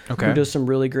Griffin, who does some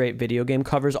really great video game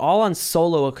covers, all on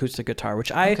solo acoustic guitar,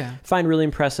 which I find really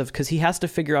impressive because he has to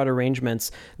figure out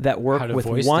arrangements that work How to with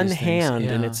voice one these things, hand,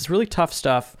 and yeah. it's really tough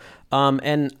stuff.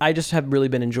 And I just have really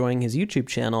been enjoying his YouTube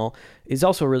channel. He's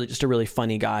also just a really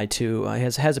funny guy too. He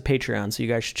has a Patreon, so you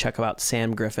guys should check out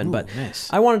Sam Griffin. But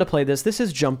nice. I wanted to play this. This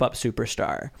is Jump Up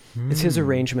Superstar. It's his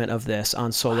arrangement of this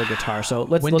on solo guitar. So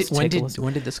let's take a listen.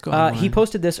 When did this go? He online?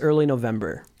 posted this early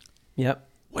November. Yep.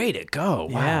 Way to go!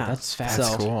 Wow, Yeah. that's fast.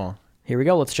 So- Cool. Here we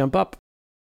go. Let's jump up.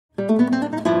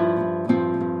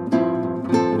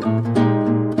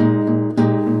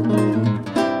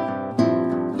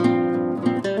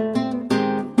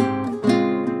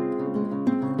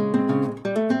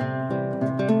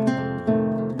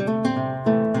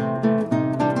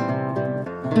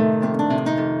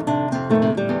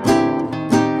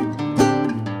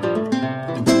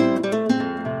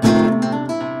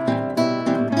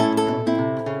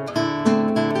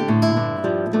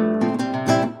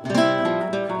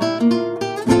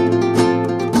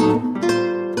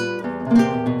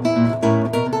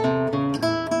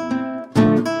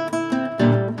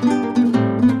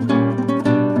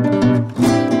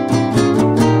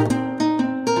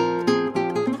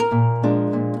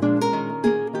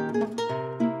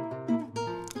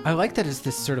 I like that it's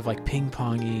this sort of like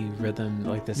ping-pongy rhythm,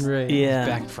 like this Yeah.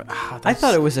 back and forth. I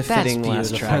thought it was a that's fitting last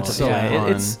beautiful. track to That's so play.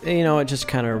 fun. It's it just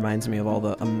kind of reminds me of all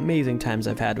the amazing times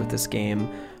I've had with this game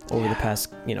over the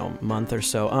past month or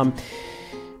so.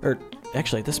 Or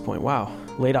actually at this point, wow,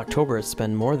 late October. It's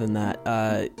been more than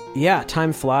that. Yeah,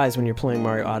 time flies when you're playing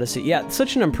Mario Odyssey. Yeah, it's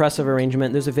such an impressive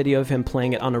arrangement. There's a video of him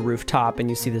playing it on a rooftop, and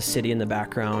you see the city in the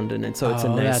background, and so it's a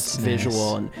nice that's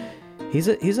visual nice. and. He's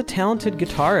a talented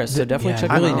guitarist, so definitely check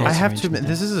him out. I have to admit,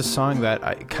 this is a song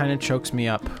that kind of chokes me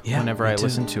up whenever I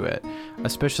listen to it.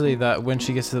 Especially when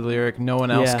she gets to the lyric, no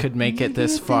one else could make it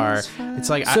this far. It's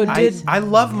like, I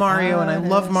love Mario and I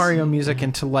love Mario music,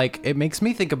 and it makes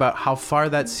me think about how far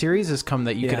that series has come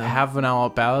that you could have an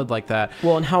all-out ballad like that.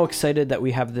 Well, and how excited that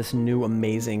we have this new,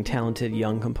 amazing, talented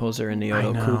young composer in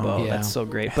Naoto Kubo. Yeah. That's so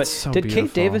great. But did beautiful.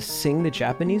 Kate Davis sing the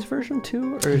Japanese version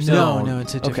too? Or no,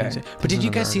 it's a different thing. But did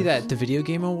you guys see that the Video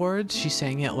Game Awards? She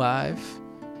sang it live.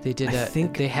 They did.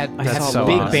 They had a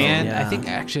big band. Yeah. I think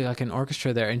actually like an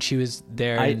orchestra there, and she was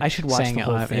there. I should watch the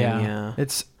whole thing. Yeah.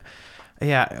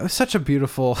 It was such a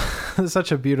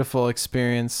beautiful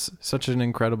experience, such an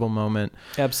incredible moment.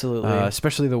 Absolutely.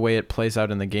 Especially the way it plays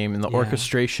out in the game and the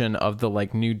orchestration of the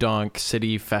New Donk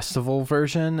City Festival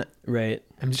version. Right.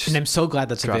 I'm so glad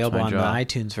that's available on the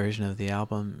iTunes version of the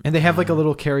album. And they have a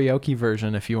little karaoke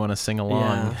version if you want to sing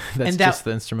along. Yeah. That's just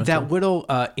the instrumental. That little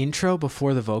intro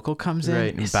before the vocal comes in.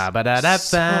 Right. Is so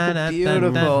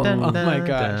beautiful. Oh my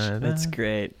gosh. That's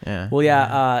great. Yeah.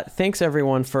 Well, thanks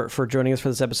everyone for joining us for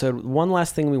this episode. One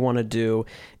last thing we want to do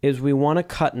is we want to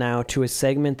cut now to a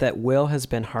segment that Will has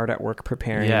been hard at work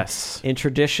preparing. Yes. In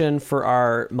tradition for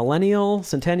our millennial,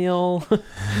 centennial,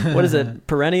 what is it?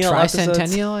 Perennial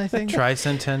Tricentennial, I think.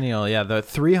 Tricentennial, yeah, the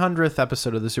 300th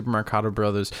episode of the Super Marcato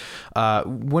Brothers.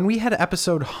 When we had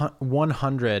episode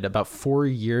 100 about 4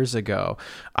 years ago,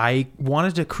 I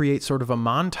wanted to create sort of a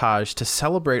montage to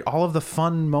celebrate all of the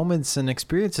fun moments and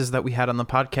experiences that we had on the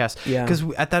podcast. Yeah. Because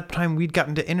at that time, we'd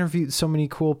gotten to interview so many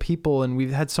cool people and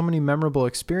we've had so many memorable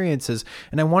experiences.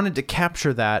 And I wanted to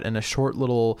capture that in a short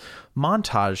little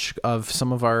montage of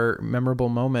some of our memorable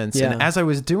moments. Yeah. And as I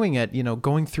was doing it,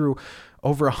 going through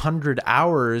over 100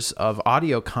 hours of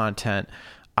audio content,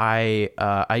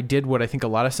 I did what I think a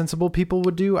lot of sensible people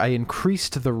would do. I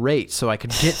increased the rate so I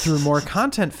could get through more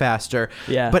content faster.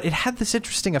 Yeah. But it had this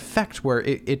interesting effect where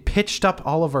it pitched up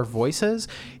all of our voices.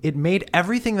 It made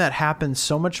everything that happened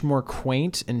so much more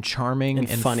quaint and charming and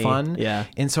funny. Fun. Yeah.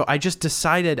 And so I just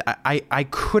decided I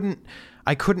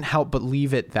couldn't help but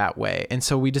leave it that way. And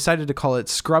so we decided to call it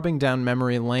Scrubbing Down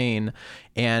Memory Lane.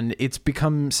 And it's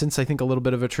become, since I think, a little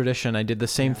bit of a tradition. I did the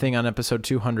same thing on episode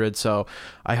 200. So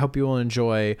I hope you will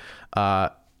enjoy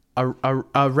a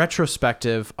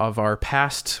retrospective of our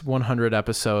past 100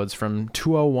 episodes from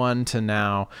 201 to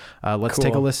now. Let's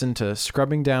take a listen to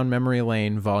Scrubbing Down Memory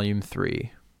Lane, Volume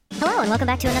 3. Hello and welcome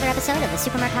back to another episode of the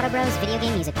Super Marcato Bros Video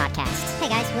Game Music Podcast. Hey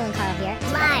guys, Will and Carl here.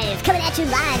 Live, coming at you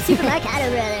live, Super Marcato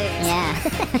Brothers. Yeah.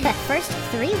 First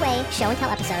three-way show and tell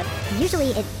episode.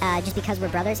 Usually, just because we're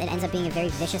brothers, it ends up being a very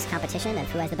vicious competition of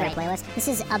who has the better playlist. This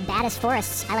is A Badass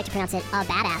Forest. I like to pronounce it A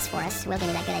Badass Forest. Will gave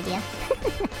me that good idea.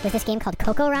 There's this game called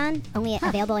Kokoron, only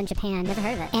available in Japan. Never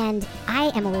heard of it. And I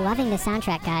am loving the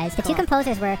soundtrack, guys. The two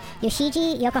composers were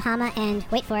Yoshiji Yokohama and,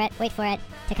 wait for it,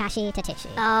 Takashi Tatsuchi.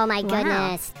 Oh my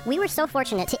goodness. We were so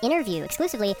fortunate to interview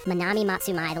exclusively Manami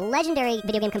Matsumai, the legendary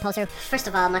video game composer. First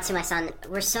of all, Matsumai-san,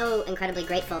 we're so incredibly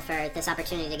grateful for this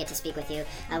opportunity to get to speak with you.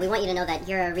 We want you to know that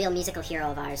you're a real musical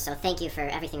hero of ours, so thank you for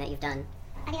everything that you've done.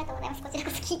 Thank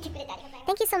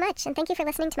you so much, and thank you for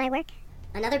listening to my work.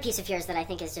 Another piece of yours that I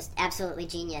think is just absolutely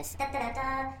genius.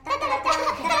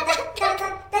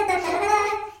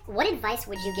 What advice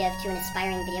would you give to an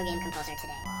aspiring video game composer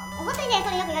today?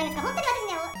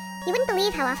 You wouldn't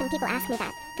believe how often people ask me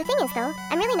that. The thing is, though,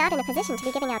 I'm really not in a position to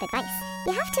be giving out advice.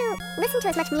 You have to listen to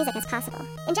as much music as possible.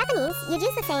 In Japanese, you'd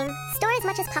use the saying, store as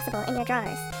much as possible in your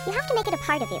drawers. You have to make it a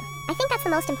part of you. I think that's the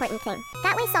most important thing.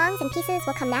 That way songs and pieces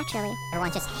will come naturally.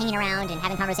 Everyone's just hanging around and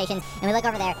having conversations, and we look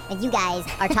over there, and you guys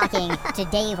are talking to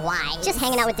Dave Wise. Just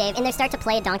hanging out with Dave, and they start to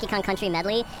play a Donkey Kong Country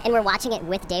medley, and we're watching it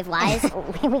with Dave Wise.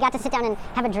 We got to sit down and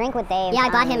have a drink with Dave. Yeah, I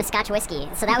bought him a Scotch whiskey,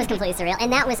 so that was completely surreal.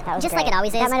 And that was just great. Like it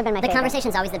always is. That might have been my favorite. The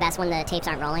conversation's always the best when the tapes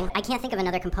aren't rolling. I can't think of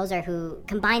another composer who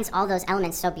combines all those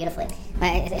elements so beautifully.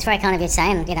 It's very kind of you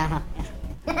saying, let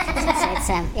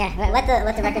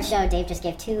the record show Dave just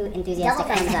gave two enthusiastic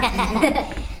thumbs up.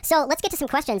 So let's get to some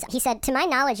questions. He said, to my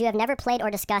knowledge, you have never played or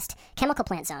discussed Chemical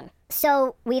Plant Zone.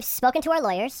 So we've spoken to our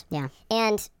lawyers. Yeah.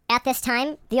 And at this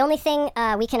time, the only thing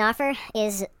we can offer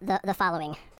is the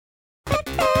following.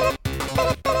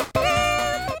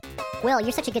 Will,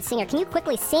 you're such a good singer. Can you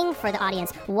quickly sing for the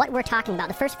audience what we're talking about,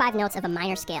 the first 5 notes of a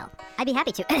minor scale? I'd be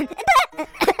happy to.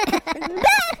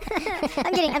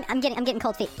 I'm getting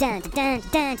cold feet.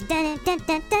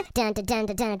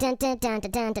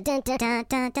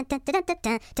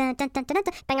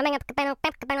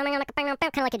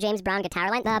 kind of like a James Brown guitar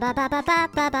line. Right.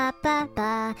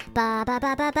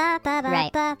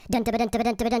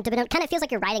 Kind of feels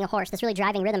like you're riding a horse. This really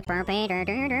driving rhythm.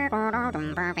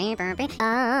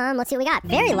 Let's see what we got.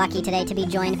 Very lucky today to be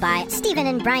joined by Stephen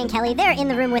and Brian Kelly. They're in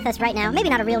the room with us right now. Maybe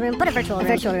not a real room, but a virtual room.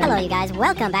 Hello, you guys.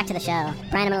 Welcome back to the show.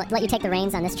 Brian, I'm going to let you take the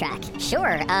reins on this track.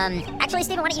 Sure. Actually,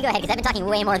 Stephen, why don't you go ahead? Because I've been talking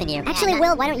way more than you. Actually,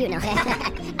 Will, why don't you know?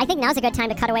 I think now's a good time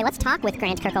to cut away. Let's talk with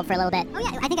Grant Kirkhope for a little bit. Oh,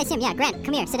 yeah, I think I see him. Yeah, Grant,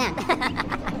 come here, sit down.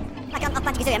 Like on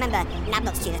Banjo-Kazooie, I remember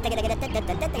Nablock's tune. I remember right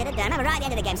at the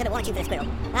end of the game, so I wanted to for the squirrel.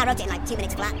 And I wrote it in like 2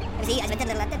 minutes flat. You know, that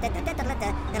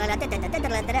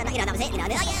was it. You know,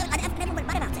 everyone went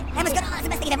mad about it. Everyone's going, oh, that's the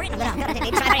best thing you've ever written. I'm going,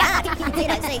 oh, try very hard.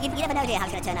 So you never know how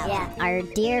it's going to turn out. Yeah, our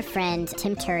dear friend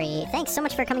Tim Turry. Thanks so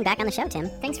much for coming back on the show, Tim.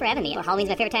 Thanks for having me. Well, Halloween's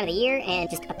my favorite time of the year, and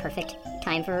just a perfect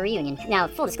time for a reunion. Now,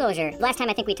 full disclosure, last time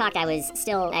I think we talked, I was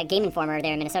still at Game Informer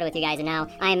there in Minnesota with you guys, and now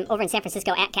I'm over in San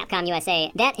Francisco at Capcom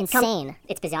USA. That's insane.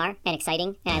 It's bizarre and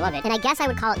exciting, and I love it. And I guess I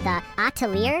would call it the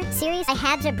Atelier series. I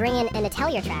had to bring in an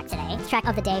Atelier track today. Track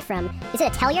of the day from, is it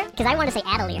Atelier? Because I want to say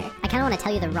Atelier. I kind of want to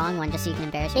tell you the wrong one just so you can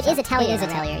embarrass yourself. It is Atelier. It is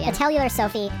Atelier, yeah. Atelier,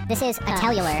 Sophie. This is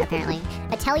Atelular, apparently.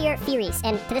 Atelier Firis.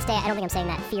 And to this day, I don't think I'm saying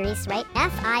that. Firis, right?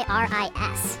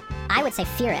 Firis. I would say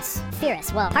Firis.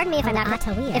 Firis. Well, pardon me if I'm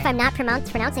not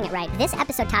pronouncing it right. This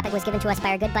episode topic was given to us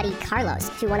by our good buddy Carlos,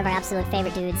 who one of our absolute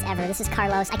favorite dudes ever. This is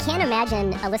Carlos. I can't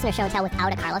imagine a listener show and tell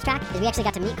without a Carlos track. We actually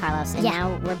got to meet Carlos, and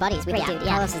now we're buddies. Great dude.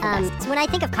 Yeah. Carlos is the best. So when I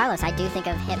think of Carlos, I do think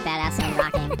of hip, badass, and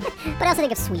rocking. But I also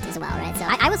think of sweet as well, right? So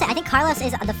I will say, I think Carlos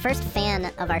is the first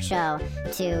fan of our show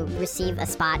to receive a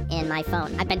spot in my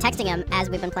phone. I've been texting him as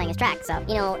we've been playing his track. So,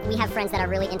 you know, we have friends that are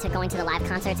really into going to the live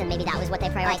concerts, and maybe that was what they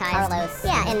prioritized. Like Carlos.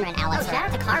 Yeah, and friend Alex. shout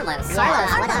out to Carlos.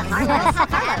 Carlos, what up? Carlos.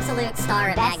 Absolute star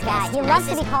at Best MagFest. guy. He loves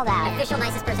to be called out. Official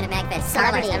nicest person at MagFest.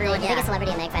 Celebrity, Everyone, biggest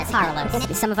celebrity at MagFest.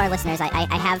 Carlos. Some of our listeners, I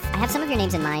have some of your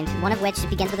names in mind. One of which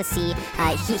begins with a C.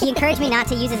 He encouraged me not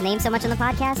to use his name so much on the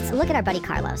podcast. So look at our buddy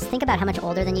Carlos. Think about how much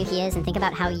older than you he is, and think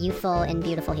about how youthful and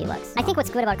beautiful he looks. I think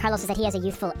what's good about Carlos is that he has a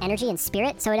youthful energy and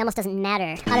spirit, so it almost doesn't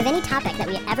matter. Out of any topic that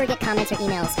we ever get comments or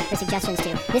emails or suggestions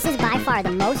to, this is by far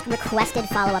the most requested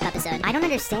follow-up episode. I don't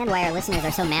understand why our listeners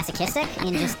are so masochistic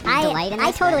and just delight in this.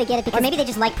 I totally get it, because or maybe they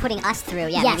just like putting us through.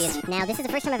 Yeah, yes. Maybe it's... Now, this is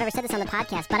the first time I've ever said this on the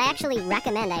podcast, but I actually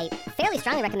fairly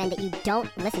strongly recommend that you don't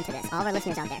listen to this, all of our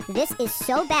listeners out there. This is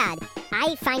so bad,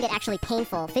 I find it actually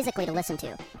painful physically to listen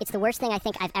to. It's the worst thing I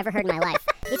think I've ever heard in my life.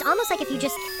 It's almost like if you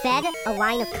just fed a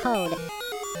line of code.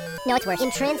 No, it's worse.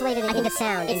 And translated it into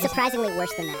sound. It's surprisingly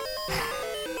worse than that.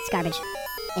 It's garbage.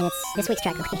 And it's this week's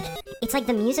track of the week. It's like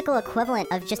the musical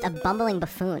equivalent of just a bumbling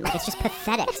buffoon. Like, it's just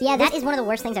pathetic. Yeah, that is one of the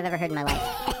worst things I've ever heard in my life.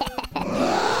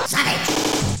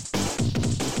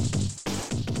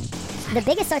 The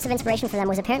biggest source of inspiration for them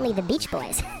was apparently the Beach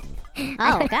Boys.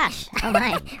 Oh, gosh. Oh,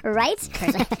 my. Right?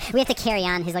 We have to carry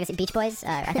on his legacy. Beach Boys?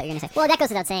 I thought you were going to say. Well, that goes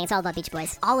without saying. It's all about Beach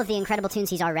Boys. All of the incredible tunes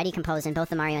he's already composed in both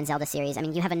the Mario and Zelda series. I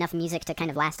mean, you have enough music to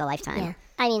kind of last a lifetime. Yeah.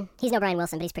 I mean, he's no Brian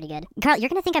Wilson, but he's pretty good. Carl, you're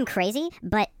going to think I'm crazy,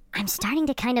 but I'm starting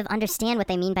to kind of understand what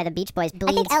they mean by the Beach Boys. I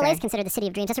think LA is considered the city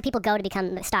of dreams. That's where people go to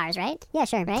become stars, right? Yeah,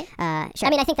 sure. Right? Sure. I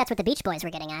mean, I think that's what the Beach Boys were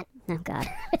getting at. Oh, God.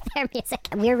 With their music.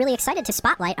 We're really excited to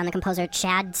spotlight on the composer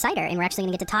Chad Sider, and we're actually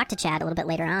going to get to talk to Chad a little bit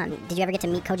later on. Did you ever get to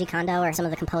meet Koji Kondo or some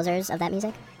of the composers of that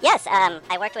music? Yes,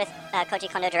 I worked with Koji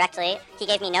Kondo directly. He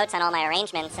gave me notes on all my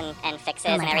arrangements and fixes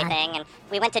and everything. And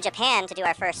we went to Japan to do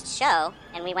our first show,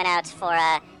 and we went out for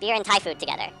beer and Thai food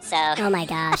together. So. Oh my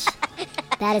gosh.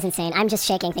 That is insane. I'm just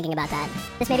shaking thinking about that.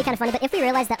 This may be kind of funny, but if we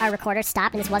realized that our recorder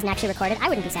stopped and this wasn't actually recorded, I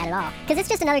wouldn't be sad at all. Because it's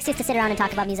just another excuse to sit around and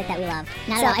talk about music that we love.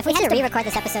 Not at all. If we had to re-record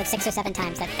this episode 6 or 7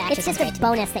 times, that actually it's just a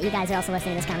bonus that you guys are also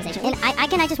listening to this conversation. And I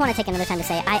just want to take another time to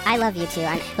say, I love you too.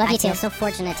 I feel so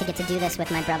fortunate to get to do this with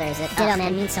my brothers. Ditto,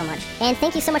 man. It means so much. And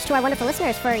thank you so much to our wonderful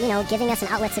listeners for, giving us an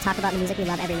outlet to talk about the music we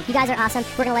love every week. You guys are awesome.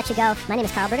 We're going to let you go. My name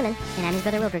is Carl Brueggemann. And I'm his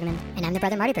brother Will Brueggemann. And I'm the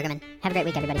brother Marty Brueggemann. Have a great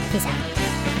week, everybody. Peace out.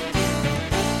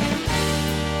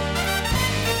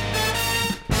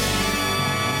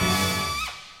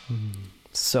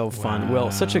 So fun. Wow.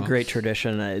 Will, such a great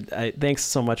tradition. I thanks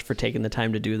so much for taking the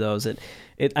time to do those.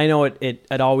 I know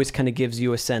it always kind of gives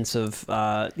you a sense of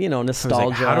nostalgia.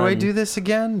 Like, how do I do this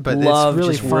again? But love it's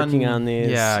really just fun working on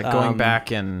these. Yeah, going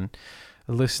back and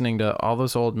listening to all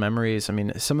those old memories. I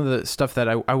mean, some of the stuff that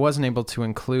I wasn't able to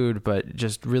include, but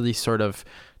just really sort of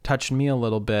touched me a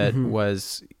little bit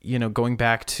was, going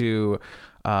back to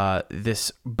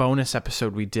this bonus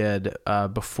episode we did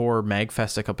before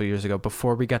MagFest a couple years ago,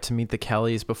 before we got to meet the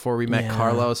Kellys, before we met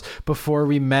Carlos, before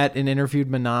we met and interviewed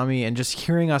Manami, and just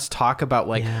hearing us talk about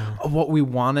like what we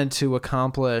wanted to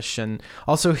accomplish, and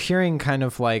also hearing kind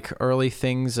of like early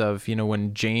things of, you know,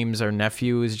 when James, our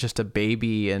nephew, is just a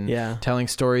baby, and telling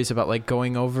stories about like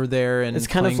going over there, and it's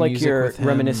kind of like you're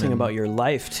reminiscing about your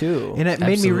life too. And it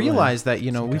made me realize that,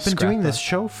 you know, we've been doing this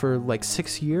show for like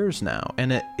 6 years now,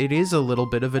 and it is a little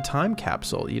bit of a time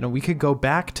capsule. You know, we could go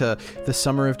back to the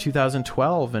summer of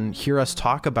 2012 and hear us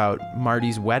talk about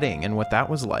Marty's wedding and what that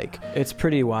was like. It's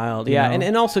pretty wild.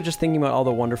 And also just thinking about all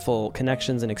the wonderful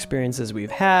connections and experiences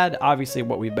we've had, obviously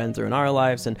what we've been through in our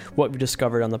lives and what we've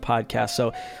discovered on the podcast.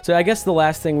 So I guess the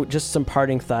last thing, just some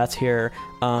parting thoughts here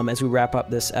as we wrap up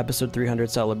this episode 300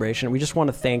 celebration. We just want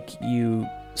to thank you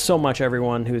so much,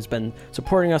 everyone who's been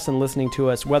supporting us and listening to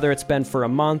us, whether it's been for a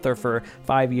month or for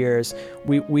 5 years.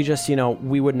 We just, you know,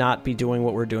 we would not be doing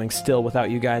what we're doing still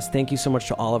without you guys. Thank you so much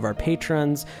to all of our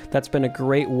patrons. That's been a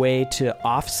great way to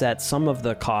offset some of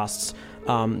the costs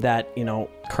that, you know,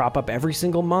 crop up every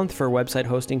single month for website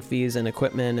hosting fees and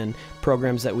equipment and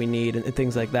programs that we need and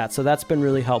things like that. So that's been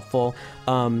really helpful.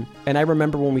 And I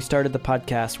remember when we started the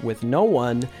podcast with no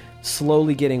one,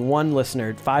 slowly getting 1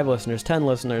 listener, 5 listeners, 10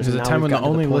 listeners. There's a time when the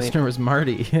only listener was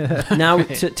Marty. Now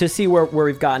to see where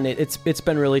we've gotten it, it's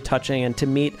been really touching, and to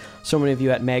meet so many of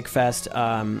you at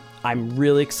MagFest. I'm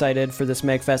really excited for this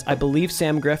MagFest. I believe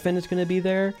Sam Griffin is going to be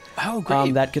there. Oh,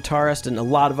 great. That guitarist, and a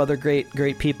lot of other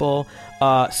great people.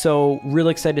 So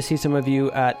really excited to see some of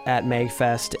you at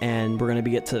MagFest, and we're going to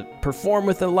get to perform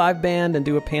with a live band and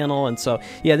do a panel. And so,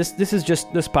 yeah, this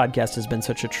podcast has been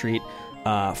such a treat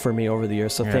for me over the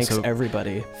years. So thanks,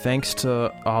 everybody. Thanks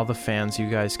to all the fans. You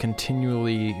guys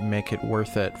continually make it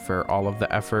worth it for all of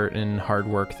the effort and hard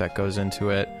work that goes into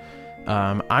it.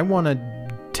 I want to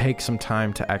take some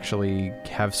time to actually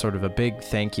have sort of a big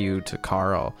thank you to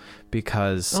Carl,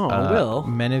 because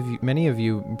many of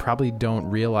you probably don't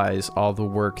realize all the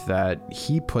work that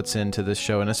he puts into this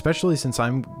show, and especially since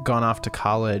I'm gone off to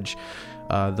college,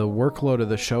 the workload of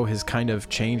the show has kind of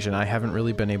changed, and I haven't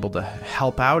really been able to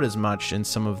help out as much in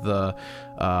some of the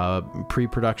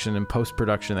pre-production and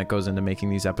post-production that goes into making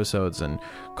these episodes. And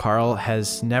Carl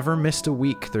has never missed a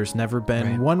week. There's never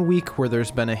been 1 week where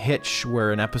there's been a hitch,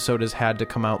 where an episode has had to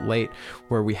come out late,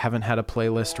 where we haven't had a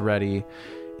playlist ready.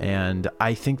 And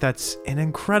I think that's an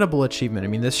incredible achievement. I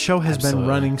mean, this show has been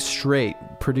running straight,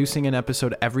 producing an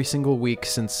episode every single week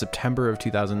since September of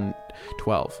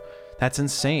 2012. That's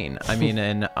insane. I mean,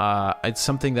 and it's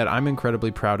something that I'm incredibly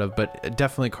proud of, but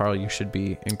definitely, Carl, you should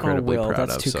be incredibly proud of.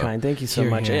 That's too kind. Thank you so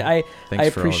much. I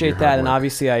appreciate that, and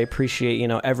obviously I appreciate, you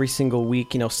know, every single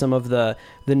week, you know, some of the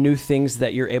new things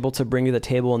that you're able to bring to the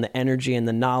table, and the energy and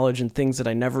the knowledge and things that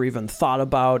I never even thought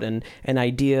about, and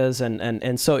ideas,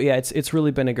 and so yeah, it's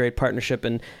really been a great partnership.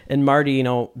 And Marty, you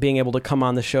know, being able to come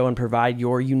on the show and provide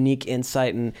your unique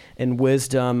insight and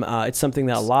wisdom, it's something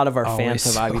that a lot of our fans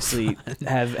have obviously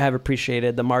have appreciated.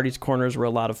 The Marty's Corners were a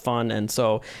lot of fun, and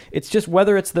so it's just,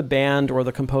 whether it's the band or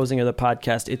the composing of the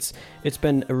podcast, it's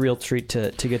been a real treat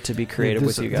to get to be creative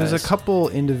with you guys. There's a couple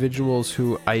individuals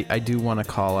who I do want to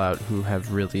call out who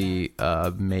have really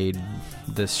made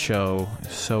this show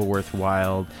so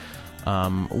worthwhile.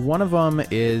 One of them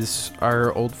is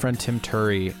our old friend Tim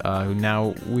Turry, who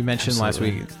now, we mentioned last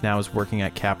week, now is working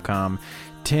at Capcom.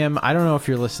 Tim, I don't know if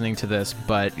you're listening to this,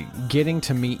 but getting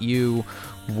to meet you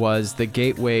was the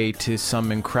gateway to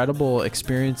some incredible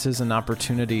experiences and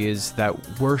opportunities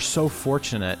that we're so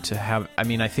fortunate to have. I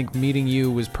mean, I think meeting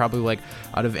you was probably, like,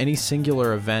 out of any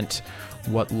singular event,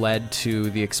 what led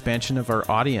to the expansion of our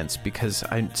audience, because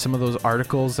some of those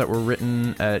articles that were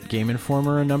written at Game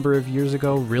Informer a number of years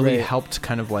ago really helped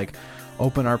kind of like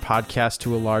open our podcast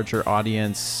to a larger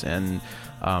audience, and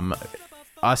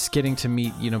us getting to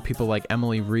meet, you know, people like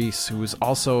Emily Reese, who was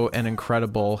also an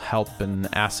incredible help and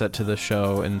asset to the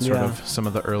show in sort of some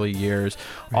of the early years.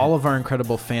 All of our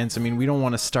incredible fans. I mean, we don't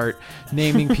want to start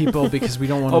naming people because we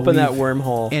don't want to open that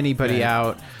wormhole, anybody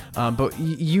out. But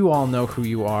you all know who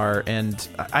you are, and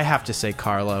I have to say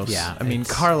Carlos. Yeah, I mean,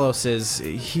 Carlos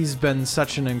he's been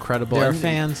such an incredible... There are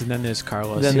fans, and then there's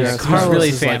Carlos. Then there's Carlos really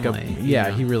is family.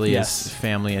 Like he really is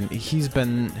family, and he's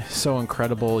been so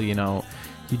incredible, you know.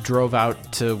 He drove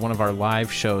out to one of our live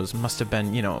shows. Must have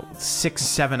been,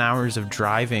 6-7 hours of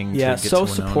driving. Yeah, to get so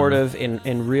to supportive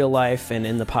in real life and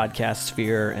in the podcast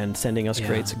sphere, and sending us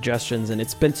great suggestions. And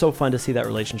it's been so fun to see that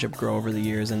relationship grow over the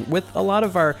years. And with a lot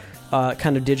of our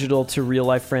kind of digital to real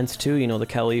life friends too. You know, the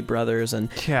Kelly brothers and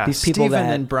Yeah, these people Stephen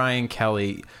that and Brian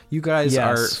Kelly, you guys Yes.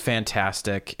 are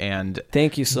fantastic, and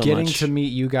thank you so getting much. to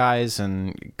meet you guys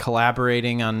and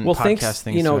collaborating on Well, podcast thanks,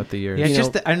 things you know, throughout the years. Yeah, You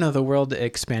just know- I don't know, the world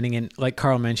expanding, and like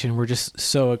Carl mentioned, we're just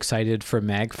so excited for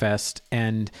MagFest,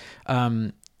 and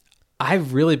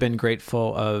I've really been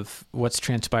grateful of what's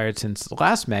transpired since the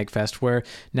last MagFest, where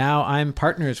now I'm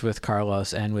partners with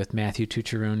Carlos and with Matthew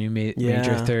Tucciarone, Major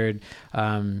Yeah. Third,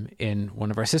 in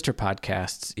one of our sister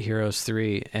podcasts, Heroes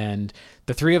 3, and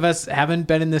the three of us haven't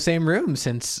been in the same room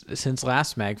since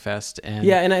last MagFest. And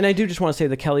Yeah, and I do just want to say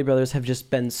the Kelly brothers have just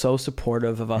been so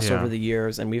supportive of us Yeah. over the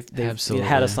years, and they've Absolutely.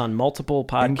 had us on multiple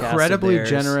podcasts. of Incredibly theirs.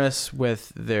 generous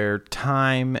with their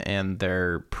time and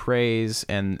their praise,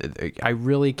 and I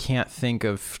really can't think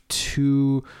of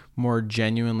two more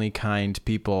genuinely kind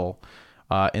people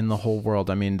in the whole world.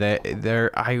 I mean,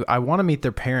 I want to meet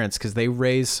their parents because they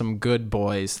raise some good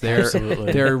boys.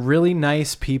 They're really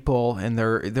nice people, and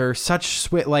they're such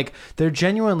sweet. Like, they're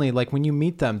genuinely, like, when you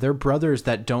meet them, they're brothers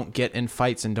that don't get in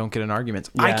fights and don't get in arguments.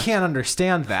 I Yeah. can't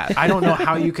understand that. I don't know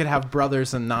how you could have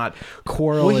brothers and not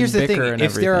quarrel well, here's and the bicker thing: and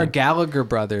if there are everything. Gallagher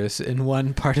brothers in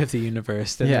one part of the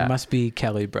universe, then Yeah. there must be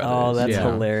Kelly brothers. Oh, that's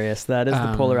Yeah. hilarious. That is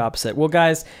the polar opposite. Well,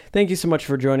 guys, thank you so much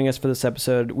for joining us for this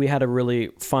episode. We had a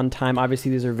really fun time. Obviously,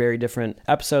 these are very different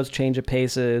episodes, change of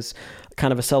paces,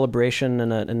 kind of a celebration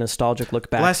and a nostalgic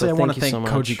look back. Lastly, so I want to thank you thank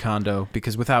so much. Koji Kondo,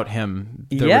 because without him,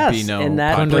 there Yes, would be no and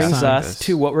that podcast brings like us this.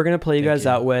 to what we're going to play you guys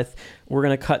out with. We're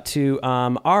going to cut to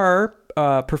our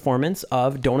performance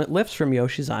of Donut Lifts from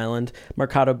Yoshi's Island,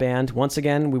 Mercado Band. Once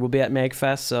again, we will be at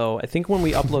MagFest, so I think when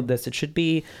we upload this, it should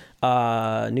be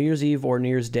New Year's Eve or New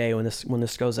Year's Day when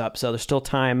this goes up. So there's still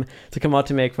time to come out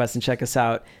to MagFest and check us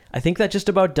out. I think that just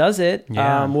about does it.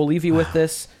 Yeah. We'll leave you with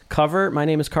this cover. My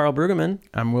name is Carl Brueggemann.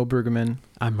 I'm Will Brueggemann.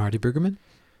 I'm Marty Brueggemann.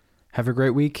 Have a great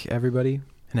week, everybody,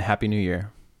 and a Happy New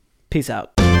Year. Peace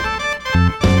out.